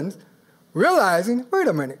gentlemen realizing, wait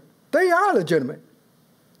a minute, they are legitimate.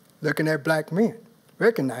 Looking at Black men,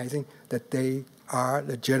 recognizing that they are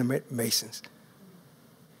legitimate Masons.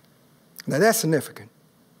 Now, that's significant.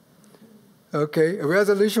 Okay, a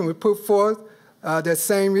resolution was put forth that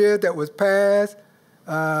same year that was passed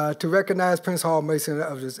to recognize Prince Hall Mason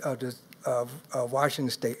of Washington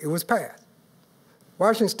State. It was passed.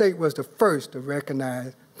 Washington State was the first to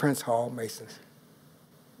recognize Prince Hall Masons.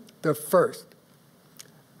 The first.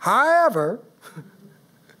 However,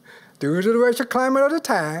 due to the racial climate of the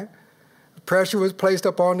time, pressure was placed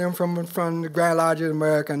upon them from the Grand Lodge of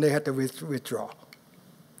America, and they had to withdraw.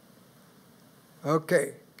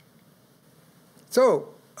 Okay. So,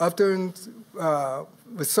 Upton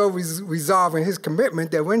was so resolved in his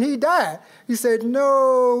commitment that when he died, he said,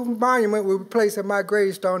 no monument will be placed at my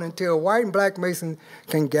gravestone until white and black Masons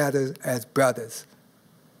can gather as brothers.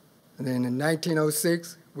 And then in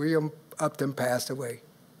 1906, William Upton passed away,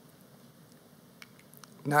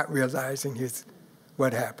 not realizing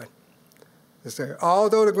what happened. So,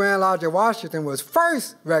 although the Grand Lodge of Washington was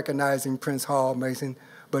first recognizing Prince Hall Mason,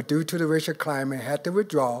 but due to the racial climate had to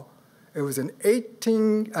withdraw, it was in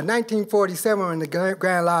 1947 when the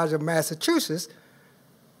Grand Lodge of Massachusetts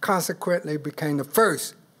consequently became the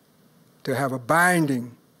first to have a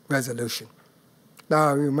binding resolution. Now,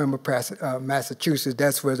 I remember Massachusetts,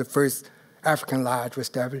 that's where the first African Lodge was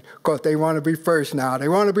established. Of course, they want to be first now. They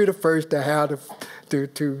want to be the first to have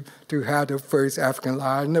the first African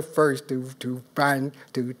Lodge and the first to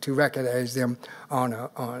recognize them on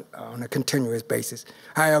a continuous basis.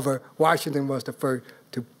 However, Washington was the first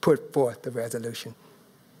to put forth the resolution.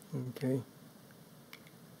 Okay,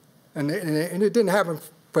 and it didn't happen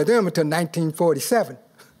for them until 1947.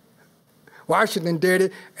 Washington did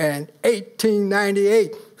it in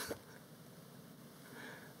 1898.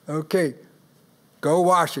 Okay, go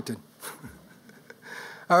Washington.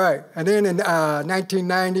 All right, and then in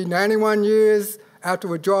 1990, 91 years after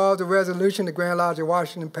withdrawal of the resolution, the Grand Lodge of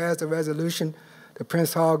Washington passed a resolution, the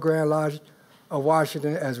Prince Hall Grand Lodge of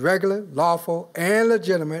Washington, as regular, lawful, and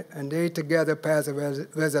legitimate, and they together passed a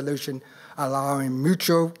resolution allowing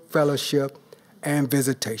mutual fellowship and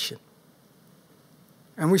visitation.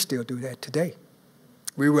 And we still do that today.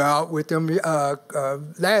 We were out with them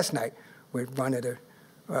last night with one of the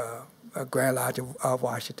Grand Lodge of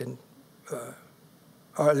Washington,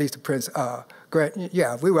 or at least the Prince,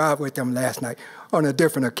 we were out with them last night on a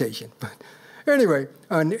different occasion. But anyway,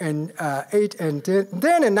 then in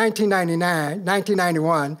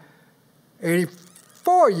 1991,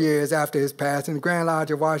 84 years after his passing, the Grand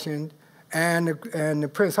Lodge of Washington and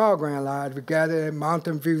the Prince Hall Grand Lodge were gathered at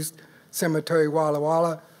Mountain View Cemetery, Walla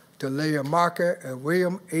Walla, to lay a marker at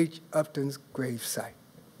William H. Upton's gravesite.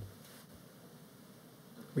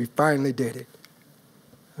 We finally did it.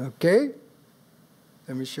 Okay?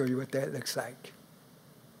 Let me show you what that looks like.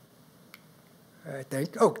 I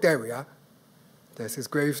think, oh, there we are. That's his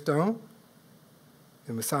gravestone,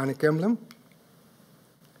 the Masonic emblem.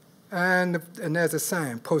 And there's a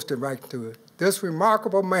sign posted right to it. This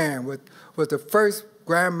remarkable man was the first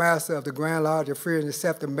Grand Master of the Grand Lodge of Free and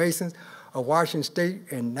Accepted Masons of Washington State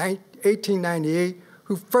in 1898,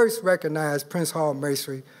 who first recognized Prince Hall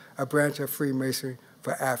Masonry, a branch of Freemasonry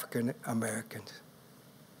for African Americans.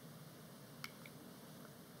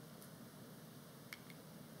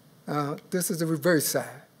 This is the reverse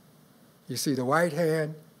side. You see the white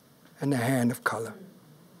hand and the hand of color.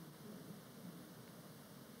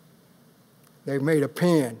 They made a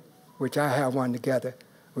pen, which I have one together,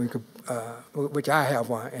 which I have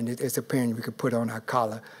one, and it's a pen we could put on our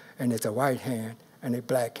collar, and it's a white hand and a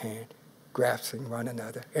black hand grasping one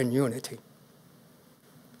another in unity.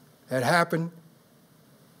 That happened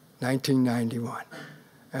 1991.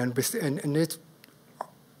 And it's,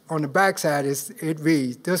 on the backside, it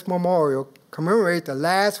reads, this memorial commemorates the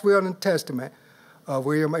last will and testament of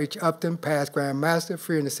William H. Upton, past Grand Master,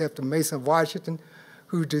 Free and Accepted Mason of Washington,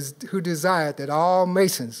 who desired that all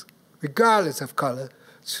Masons, regardless of color,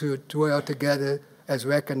 should dwell together as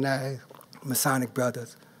recognized Masonic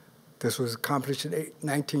brothers. This was accomplished in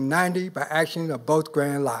 1990 by action of both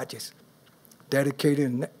Grand Lodges. Dedicated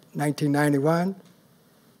in 1991,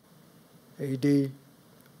 AD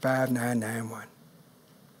 5991.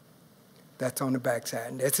 That's on the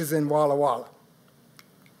backside. And this is in Walla Walla.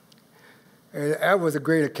 That was a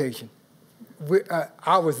great occasion.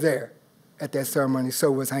 I was there at that ceremony,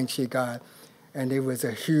 so was Hank Shigard, and it was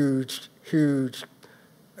a huge, huge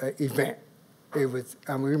event. It was,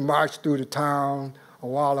 we marched through the town of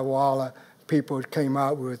Walla Walla. People came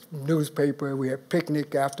out with newspaper. We had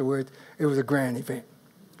picnic afterwards. It was a grand event.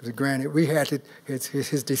 It was a grand. We had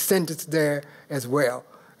his descendants there as well,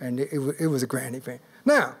 and it was a grand event.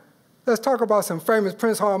 Now, let's talk about some famous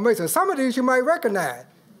Prince Hall Masons. Some of these you might recognize.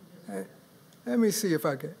 Let me see if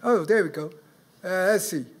I can. Oh, there we go. Let's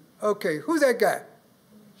see. Okay, who's that guy?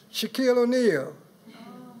 Shaquille O'Neal.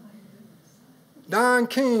 Don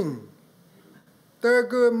King,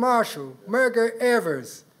 Thurgood Marshall, Medgar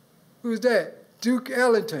Evers. Who's that? Duke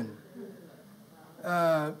Ellington.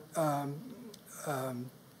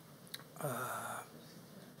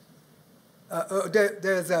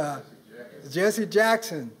 There's Jesse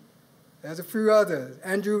Jackson. There's a few others.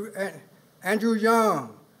 Andrew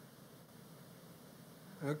Young.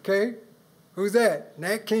 Okay, who's that?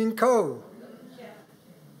 Nat King Cole.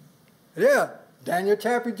 Yeah, Daniel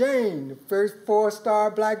Chappie Jane, the first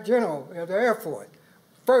 4-star black general of the Air Force.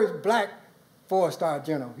 First black 4-star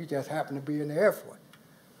general. He just happened to be in the Air Force.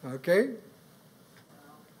 Okay.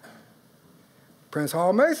 Prince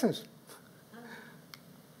Hall Masons.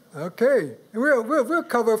 Okay, and we'll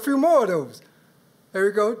cover a few more of those. There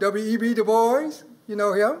we go. W.E.B. Du Bois, you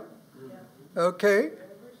know him? Yeah. Okay.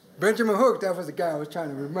 Benjamin Hook, that was the guy I was trying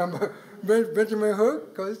to remember. Benjamin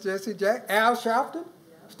Hook, Coach Jesse Jack. Al Sharpton,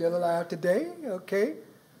 still alive today. Okay.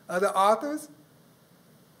 Other authors?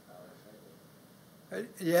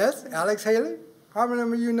 Yes, Alex Haley. How many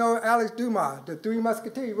of you know Alex Dumas, the Three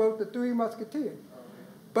Musketeers? He wrote the Three Musketeers.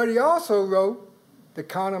 But he also wrote The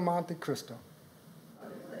Count of Monte Cristo.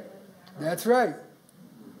 That's right.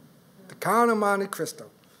 The Count of Monte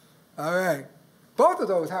Cristo. All right. Both of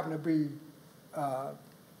those happen to be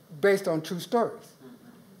based on true stories.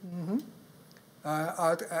 Mm-hmm.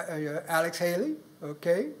 Alex Haley,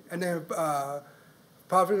 okay, and then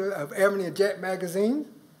publisher of Ebony and Jet magazine.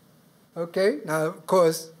 Okay. Now, of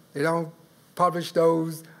course, they don't publish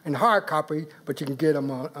those in hard copy, but you can get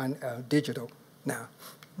them on digital now.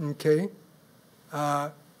 Okay.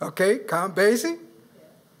 Okay. Count Basie.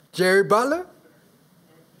 Jerry Butler,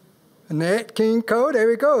 Nat King Cole, there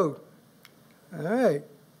we go. All right.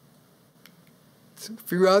 A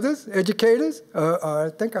few others, educators, I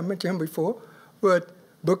think I mentioned him before, but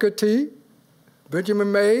Booker T,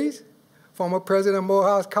 Benjamin Mays, former president of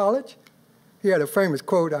Morehouse College. He had a famous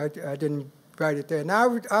quote, I didn't write it there.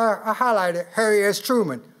 Now I highlighted Harry S.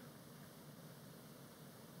 Truman.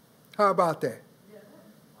 How about that?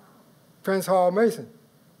 Prince Hall Mason.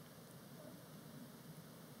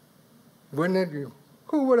 Wouldn't it?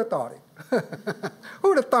 Who would have thought it? Who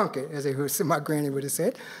would have thunk it, as my granny would have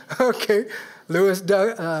said. Okay, Lawrence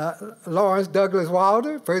Douglas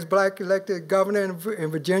Wilder, first black elected governor in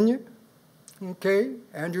Virginia. Okay,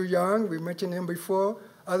 Andrew Young, we mentioned him before.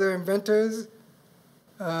 Other inventors.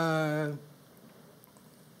 You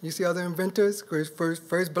see other inventors?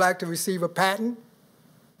 First black to receive a patent.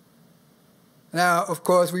 Now, of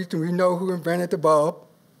course, we know who invented the bulb.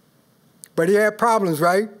 But he had problems,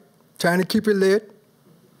 right? Trying to keep it lit.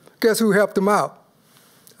 Guess who helped him out?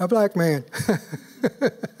 A black man.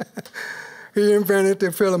 He invented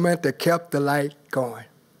the filament that kept the light going.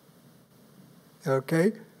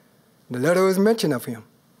 Okay? The letter was mention of him.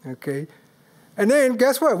 Okay? And then,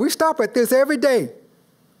 guess what? We stop at this every day.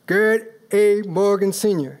 Gerd A. Morgan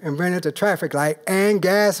Sr. invented the traffic light and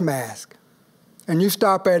gas mask. And you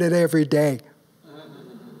stop at it every day.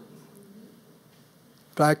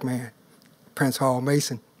 Black man. Prince Hall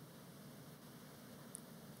Mason.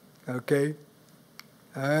 Okay?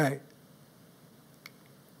 All right.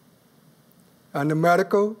 On the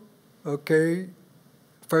medical, okay,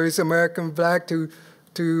 first American black to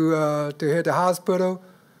hit the hospital.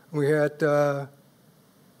 We had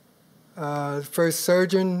first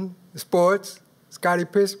surgeon, sports, Scottie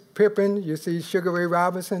Pippen, you see Sugar Ray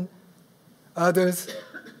Robinson, others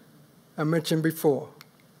I mentioned before.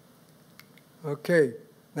 Okay,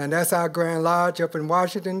 now that's our Grand Lodge up in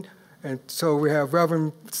Washington. And so we have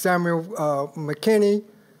Reverend Samuel McKinney,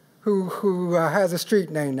 who has a street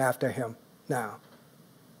named after him now.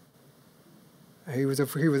 He was an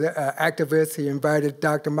activist. He invited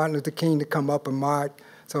Dr. Martin Luther King to come up and march.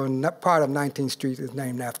 So part of 19th Street is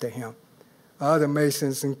named after him. Other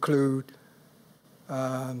Masons include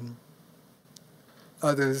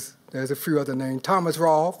others. There's a few other names. Thomas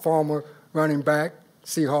Rawl, former running back,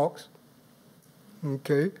 Seahawks.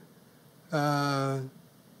 Okay.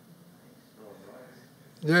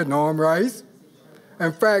 Yeah, Norm Rice.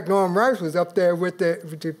 In fact, Norm Rice was up there with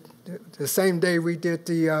the same day we did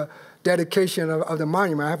the dedication of the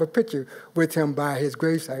monument. I have a picture with him by his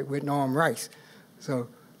gravesite with Norm Rice. So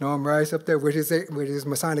Norm Rice up there with his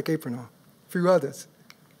Masonic apron on. A few others.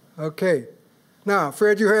 Okay. Now,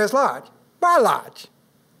 Fred U. Harris Lodge, my lodge.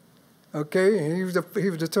 Okay, he was the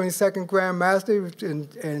 22nd Grand Master in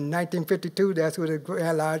 1952. That's what the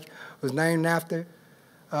Grand Lodge was named after.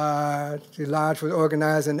 The lodge was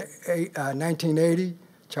organized in 1980,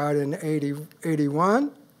 chartered in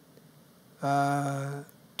 81.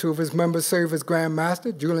 Two of his members served as Grand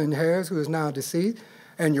Master, Julian Harris, who is now deceased,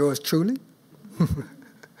 and yours truly.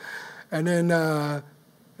 And then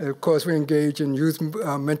And of course, we engage in youth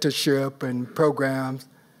mentorship and programs,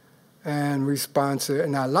 and we sponsor.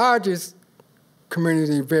 And our largest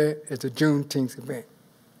community event is the Juneteenth event.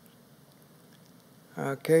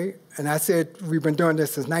 Okay, and I said we've been doing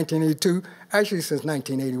this since 1982, actually since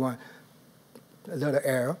 1981, a little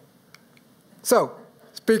error. So,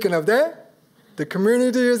 speaking of that, the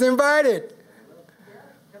community is invited.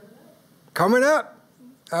 Coming up,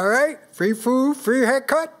 all right, free food, free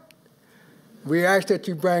haircut. We ask that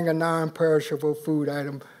you bring a non-perishable food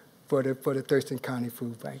item for the Thurston County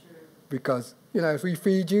Food Bank. Because, you know, if we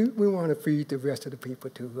feed you, we want to feed the rest of the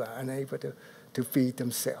people too who are unable to feed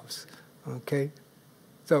themselves, okay?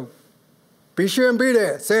 So be sure and be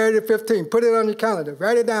there, Saturday the 15th. Put it on your calendar.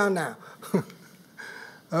 Write it down now.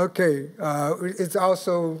 Okay. It's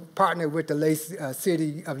also partnered with the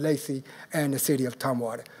City of Lacey and the City of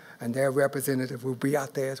Tumwater, and their representative will be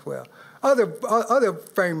out there as well. Other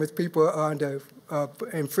famous people are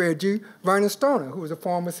in Fred G. Vernon Stoner, who was a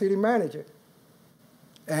former city manager,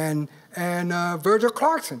 and Virgil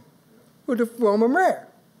Clarkson, who was the former mayor.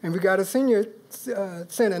 And we got a senior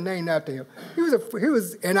center named after him. He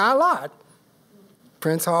was in our lot.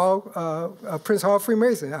 Prince Hall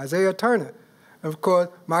Freemason, Isaiah Turner. And of course,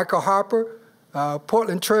 Michael Harper,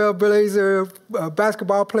 Portland Trail Blazer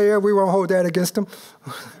basketball player. We won't hold that against him.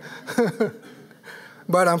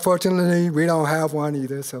 But unfortunately, we don't have one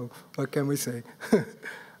either, so what can we say?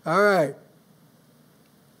 All right.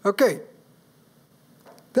 Okay.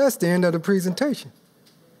 That's the end of the presentation.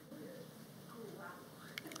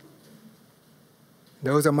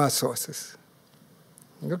 Those are my sources.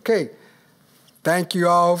 Okay. Thank you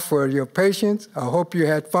all for your patience. I hope you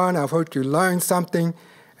had fun. I hope you learned something.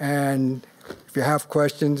 And if you have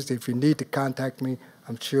questions, if you need to contact me,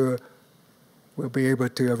 I'm sure we'll be able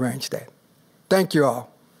to arrange that. Thank you all.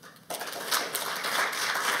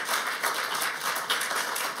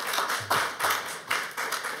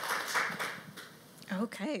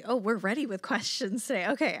 Okay. Oh, we're ready with questions today.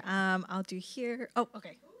 Okay. I'll do here. Oh,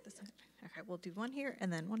 okay. Okay, we'll do one here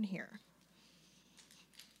and then one here.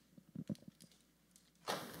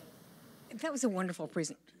 That was a wonderful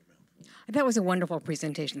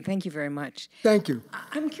presentation. Thank you very much. Thank you.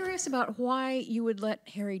 I'm curious about why you would let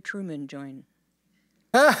Harry Truman join.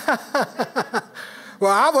 Well,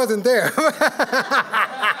 I wasn't there.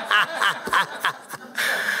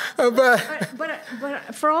 But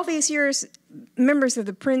for all these years, members of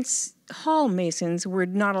the Prince Hall Masons were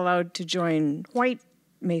not allowed to join white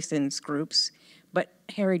Masons groups, but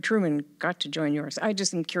Harry Truman got to join yours. I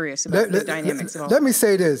just am curious about the dynamics of all. Let me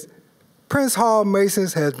say this. Prince Hall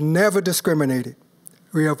Masons has never discriminated.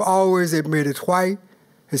 We have always admitted white,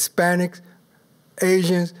 Hispanics,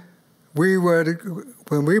 Asians.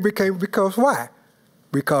 When we became, because why?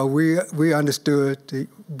 Because we understood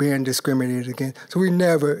being discriminated against. So we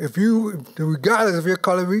never, regardless of your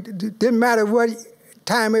color, it didn't matter what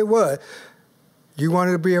time it was, you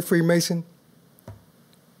wanted to be a Freemason,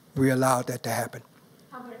 we allowed that to happen.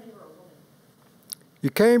 How about if you were a woman? You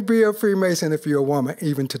can't be a Freemason if you're a woman,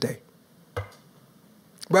 even today.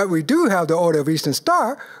 But we do have the Order of Eastern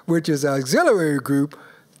Star, which is an auxiliary group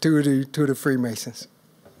to the Freemasons.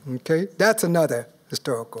 Okay, that's another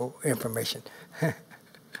historical information.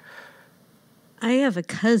 I have a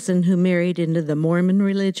cousin who married into the Mormon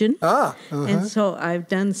religion. And so I've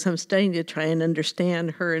done some studying to try and understand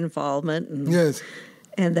her involvement.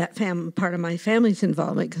 And that part of my family's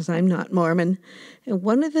involvement, because I'm not Mormon. And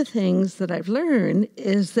one of the things that I've learned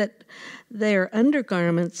is that their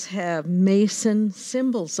undergarments have Mason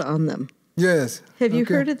symbols on them. Yes. Have you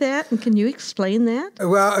heard of that? And can you explain that?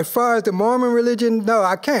 Well, as far as the Mormon religion, no,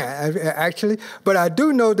 I can't, actually. But I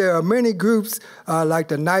do know there are many groups, like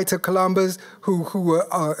the Knights of Columbus, who were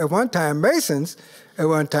at one time Masons at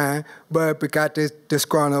one time, but got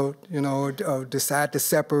disgruntled, decide to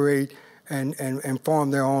separate and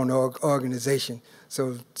form their own organization.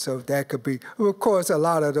 So that could be, of course, a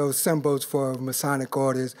lot of those symbols for Masonic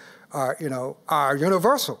orders are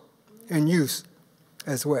universal in use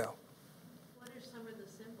as well. What are some of the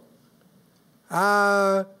symbols?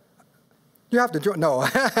 You have to join. No.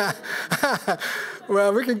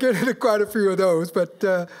 Well, we can get into quite a few of those, but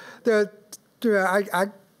I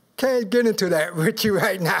can't get into that with you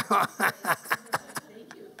right now.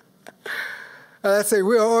 Let's say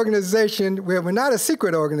we're an organization, we're not a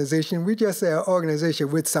secret organization, we just say an organization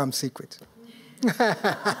with some secrets.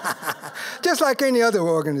 Just like any other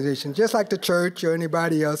organization, just like the church or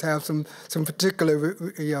anybody else have some particular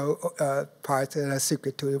parts that are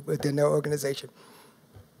secret to it within their organization.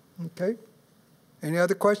 Okay? Any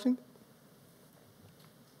other question?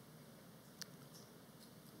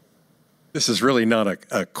 This is really not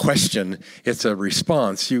a question. It's a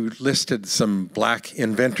response. You listed some black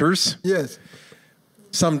inventors. Yes.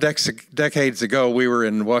 Some decades ago, we were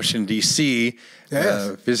in Washington, D.C.,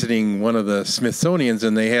 visiting one of the Smithsonians,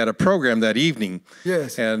 and they had a program that evening.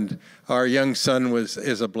 Yes. And our young son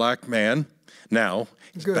is a black man now.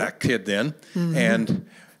 He's a black kid then. Mm-hmm. And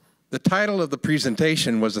the title of the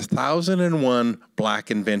presentation was 1,001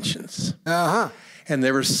 Black Inventions. Uh-huh. And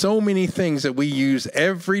there were so many things that we use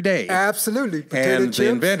every day. Absolutely. Potato chips, the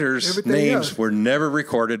inventors' names were never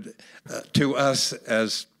recorded to us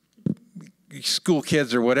as school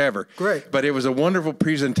kids or whatever. Great. But it was a wonderful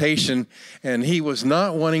presentation, and he was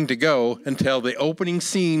not wanting to go until the opening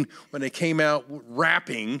scene when they came out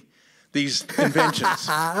rapping these inventions.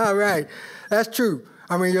 All right. That's true.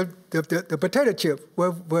 I mean, the potato chip,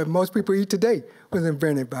 what most people eat today, was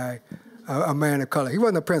invented by a man of color. He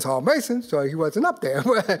wasn't a Prince Hall Mason, so he wasn't up there.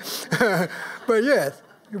 But yes.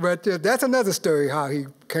 But that's another story, how he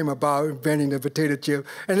came about inventing the potato chip.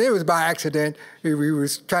 And it was by accident. He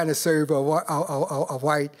was trying to serve a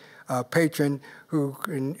white patron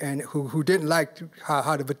who didn't like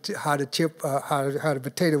how the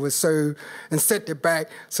potato was served and sent it back.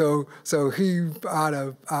 So he, out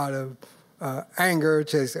of anger,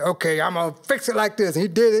 just said, okay, I'm going to fix it like this. And he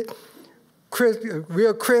did it,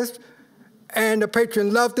 real crisp, and the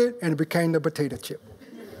patron loved it, and it became the potato chip.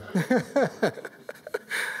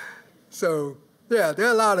 So, yeah, there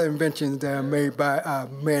are a lot of inventions that are made by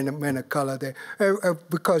men of color there.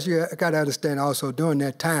 Because you got to understand also, during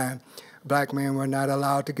that time, black men were not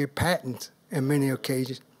allowed to get patents in many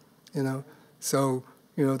occasions, you know. So,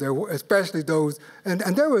 you know, there were, especially those, and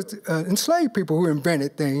there was enslaved people who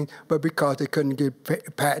invented things, but because they couldn't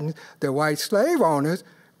get patents, the white slave owners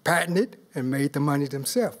patented and made the money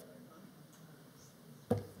themselves.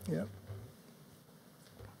 Yeah.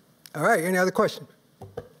 All right, any other questions?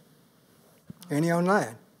 Any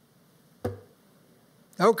online?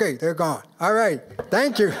 Okay, they're gone. All right,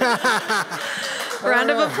 thank you. Round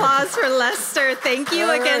of applause for Lester. Thank you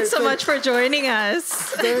again so much for joining us.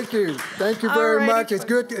 Thank you. Thank you very much. It's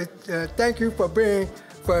good. Thank you for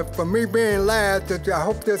me being last. I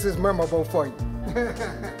hope this is memorable for you.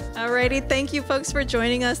 Alrighty, thank you folks for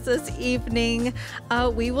joining us this evening.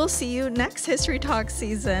 We will see you next History Talk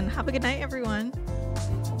season. Have a good night, everyone.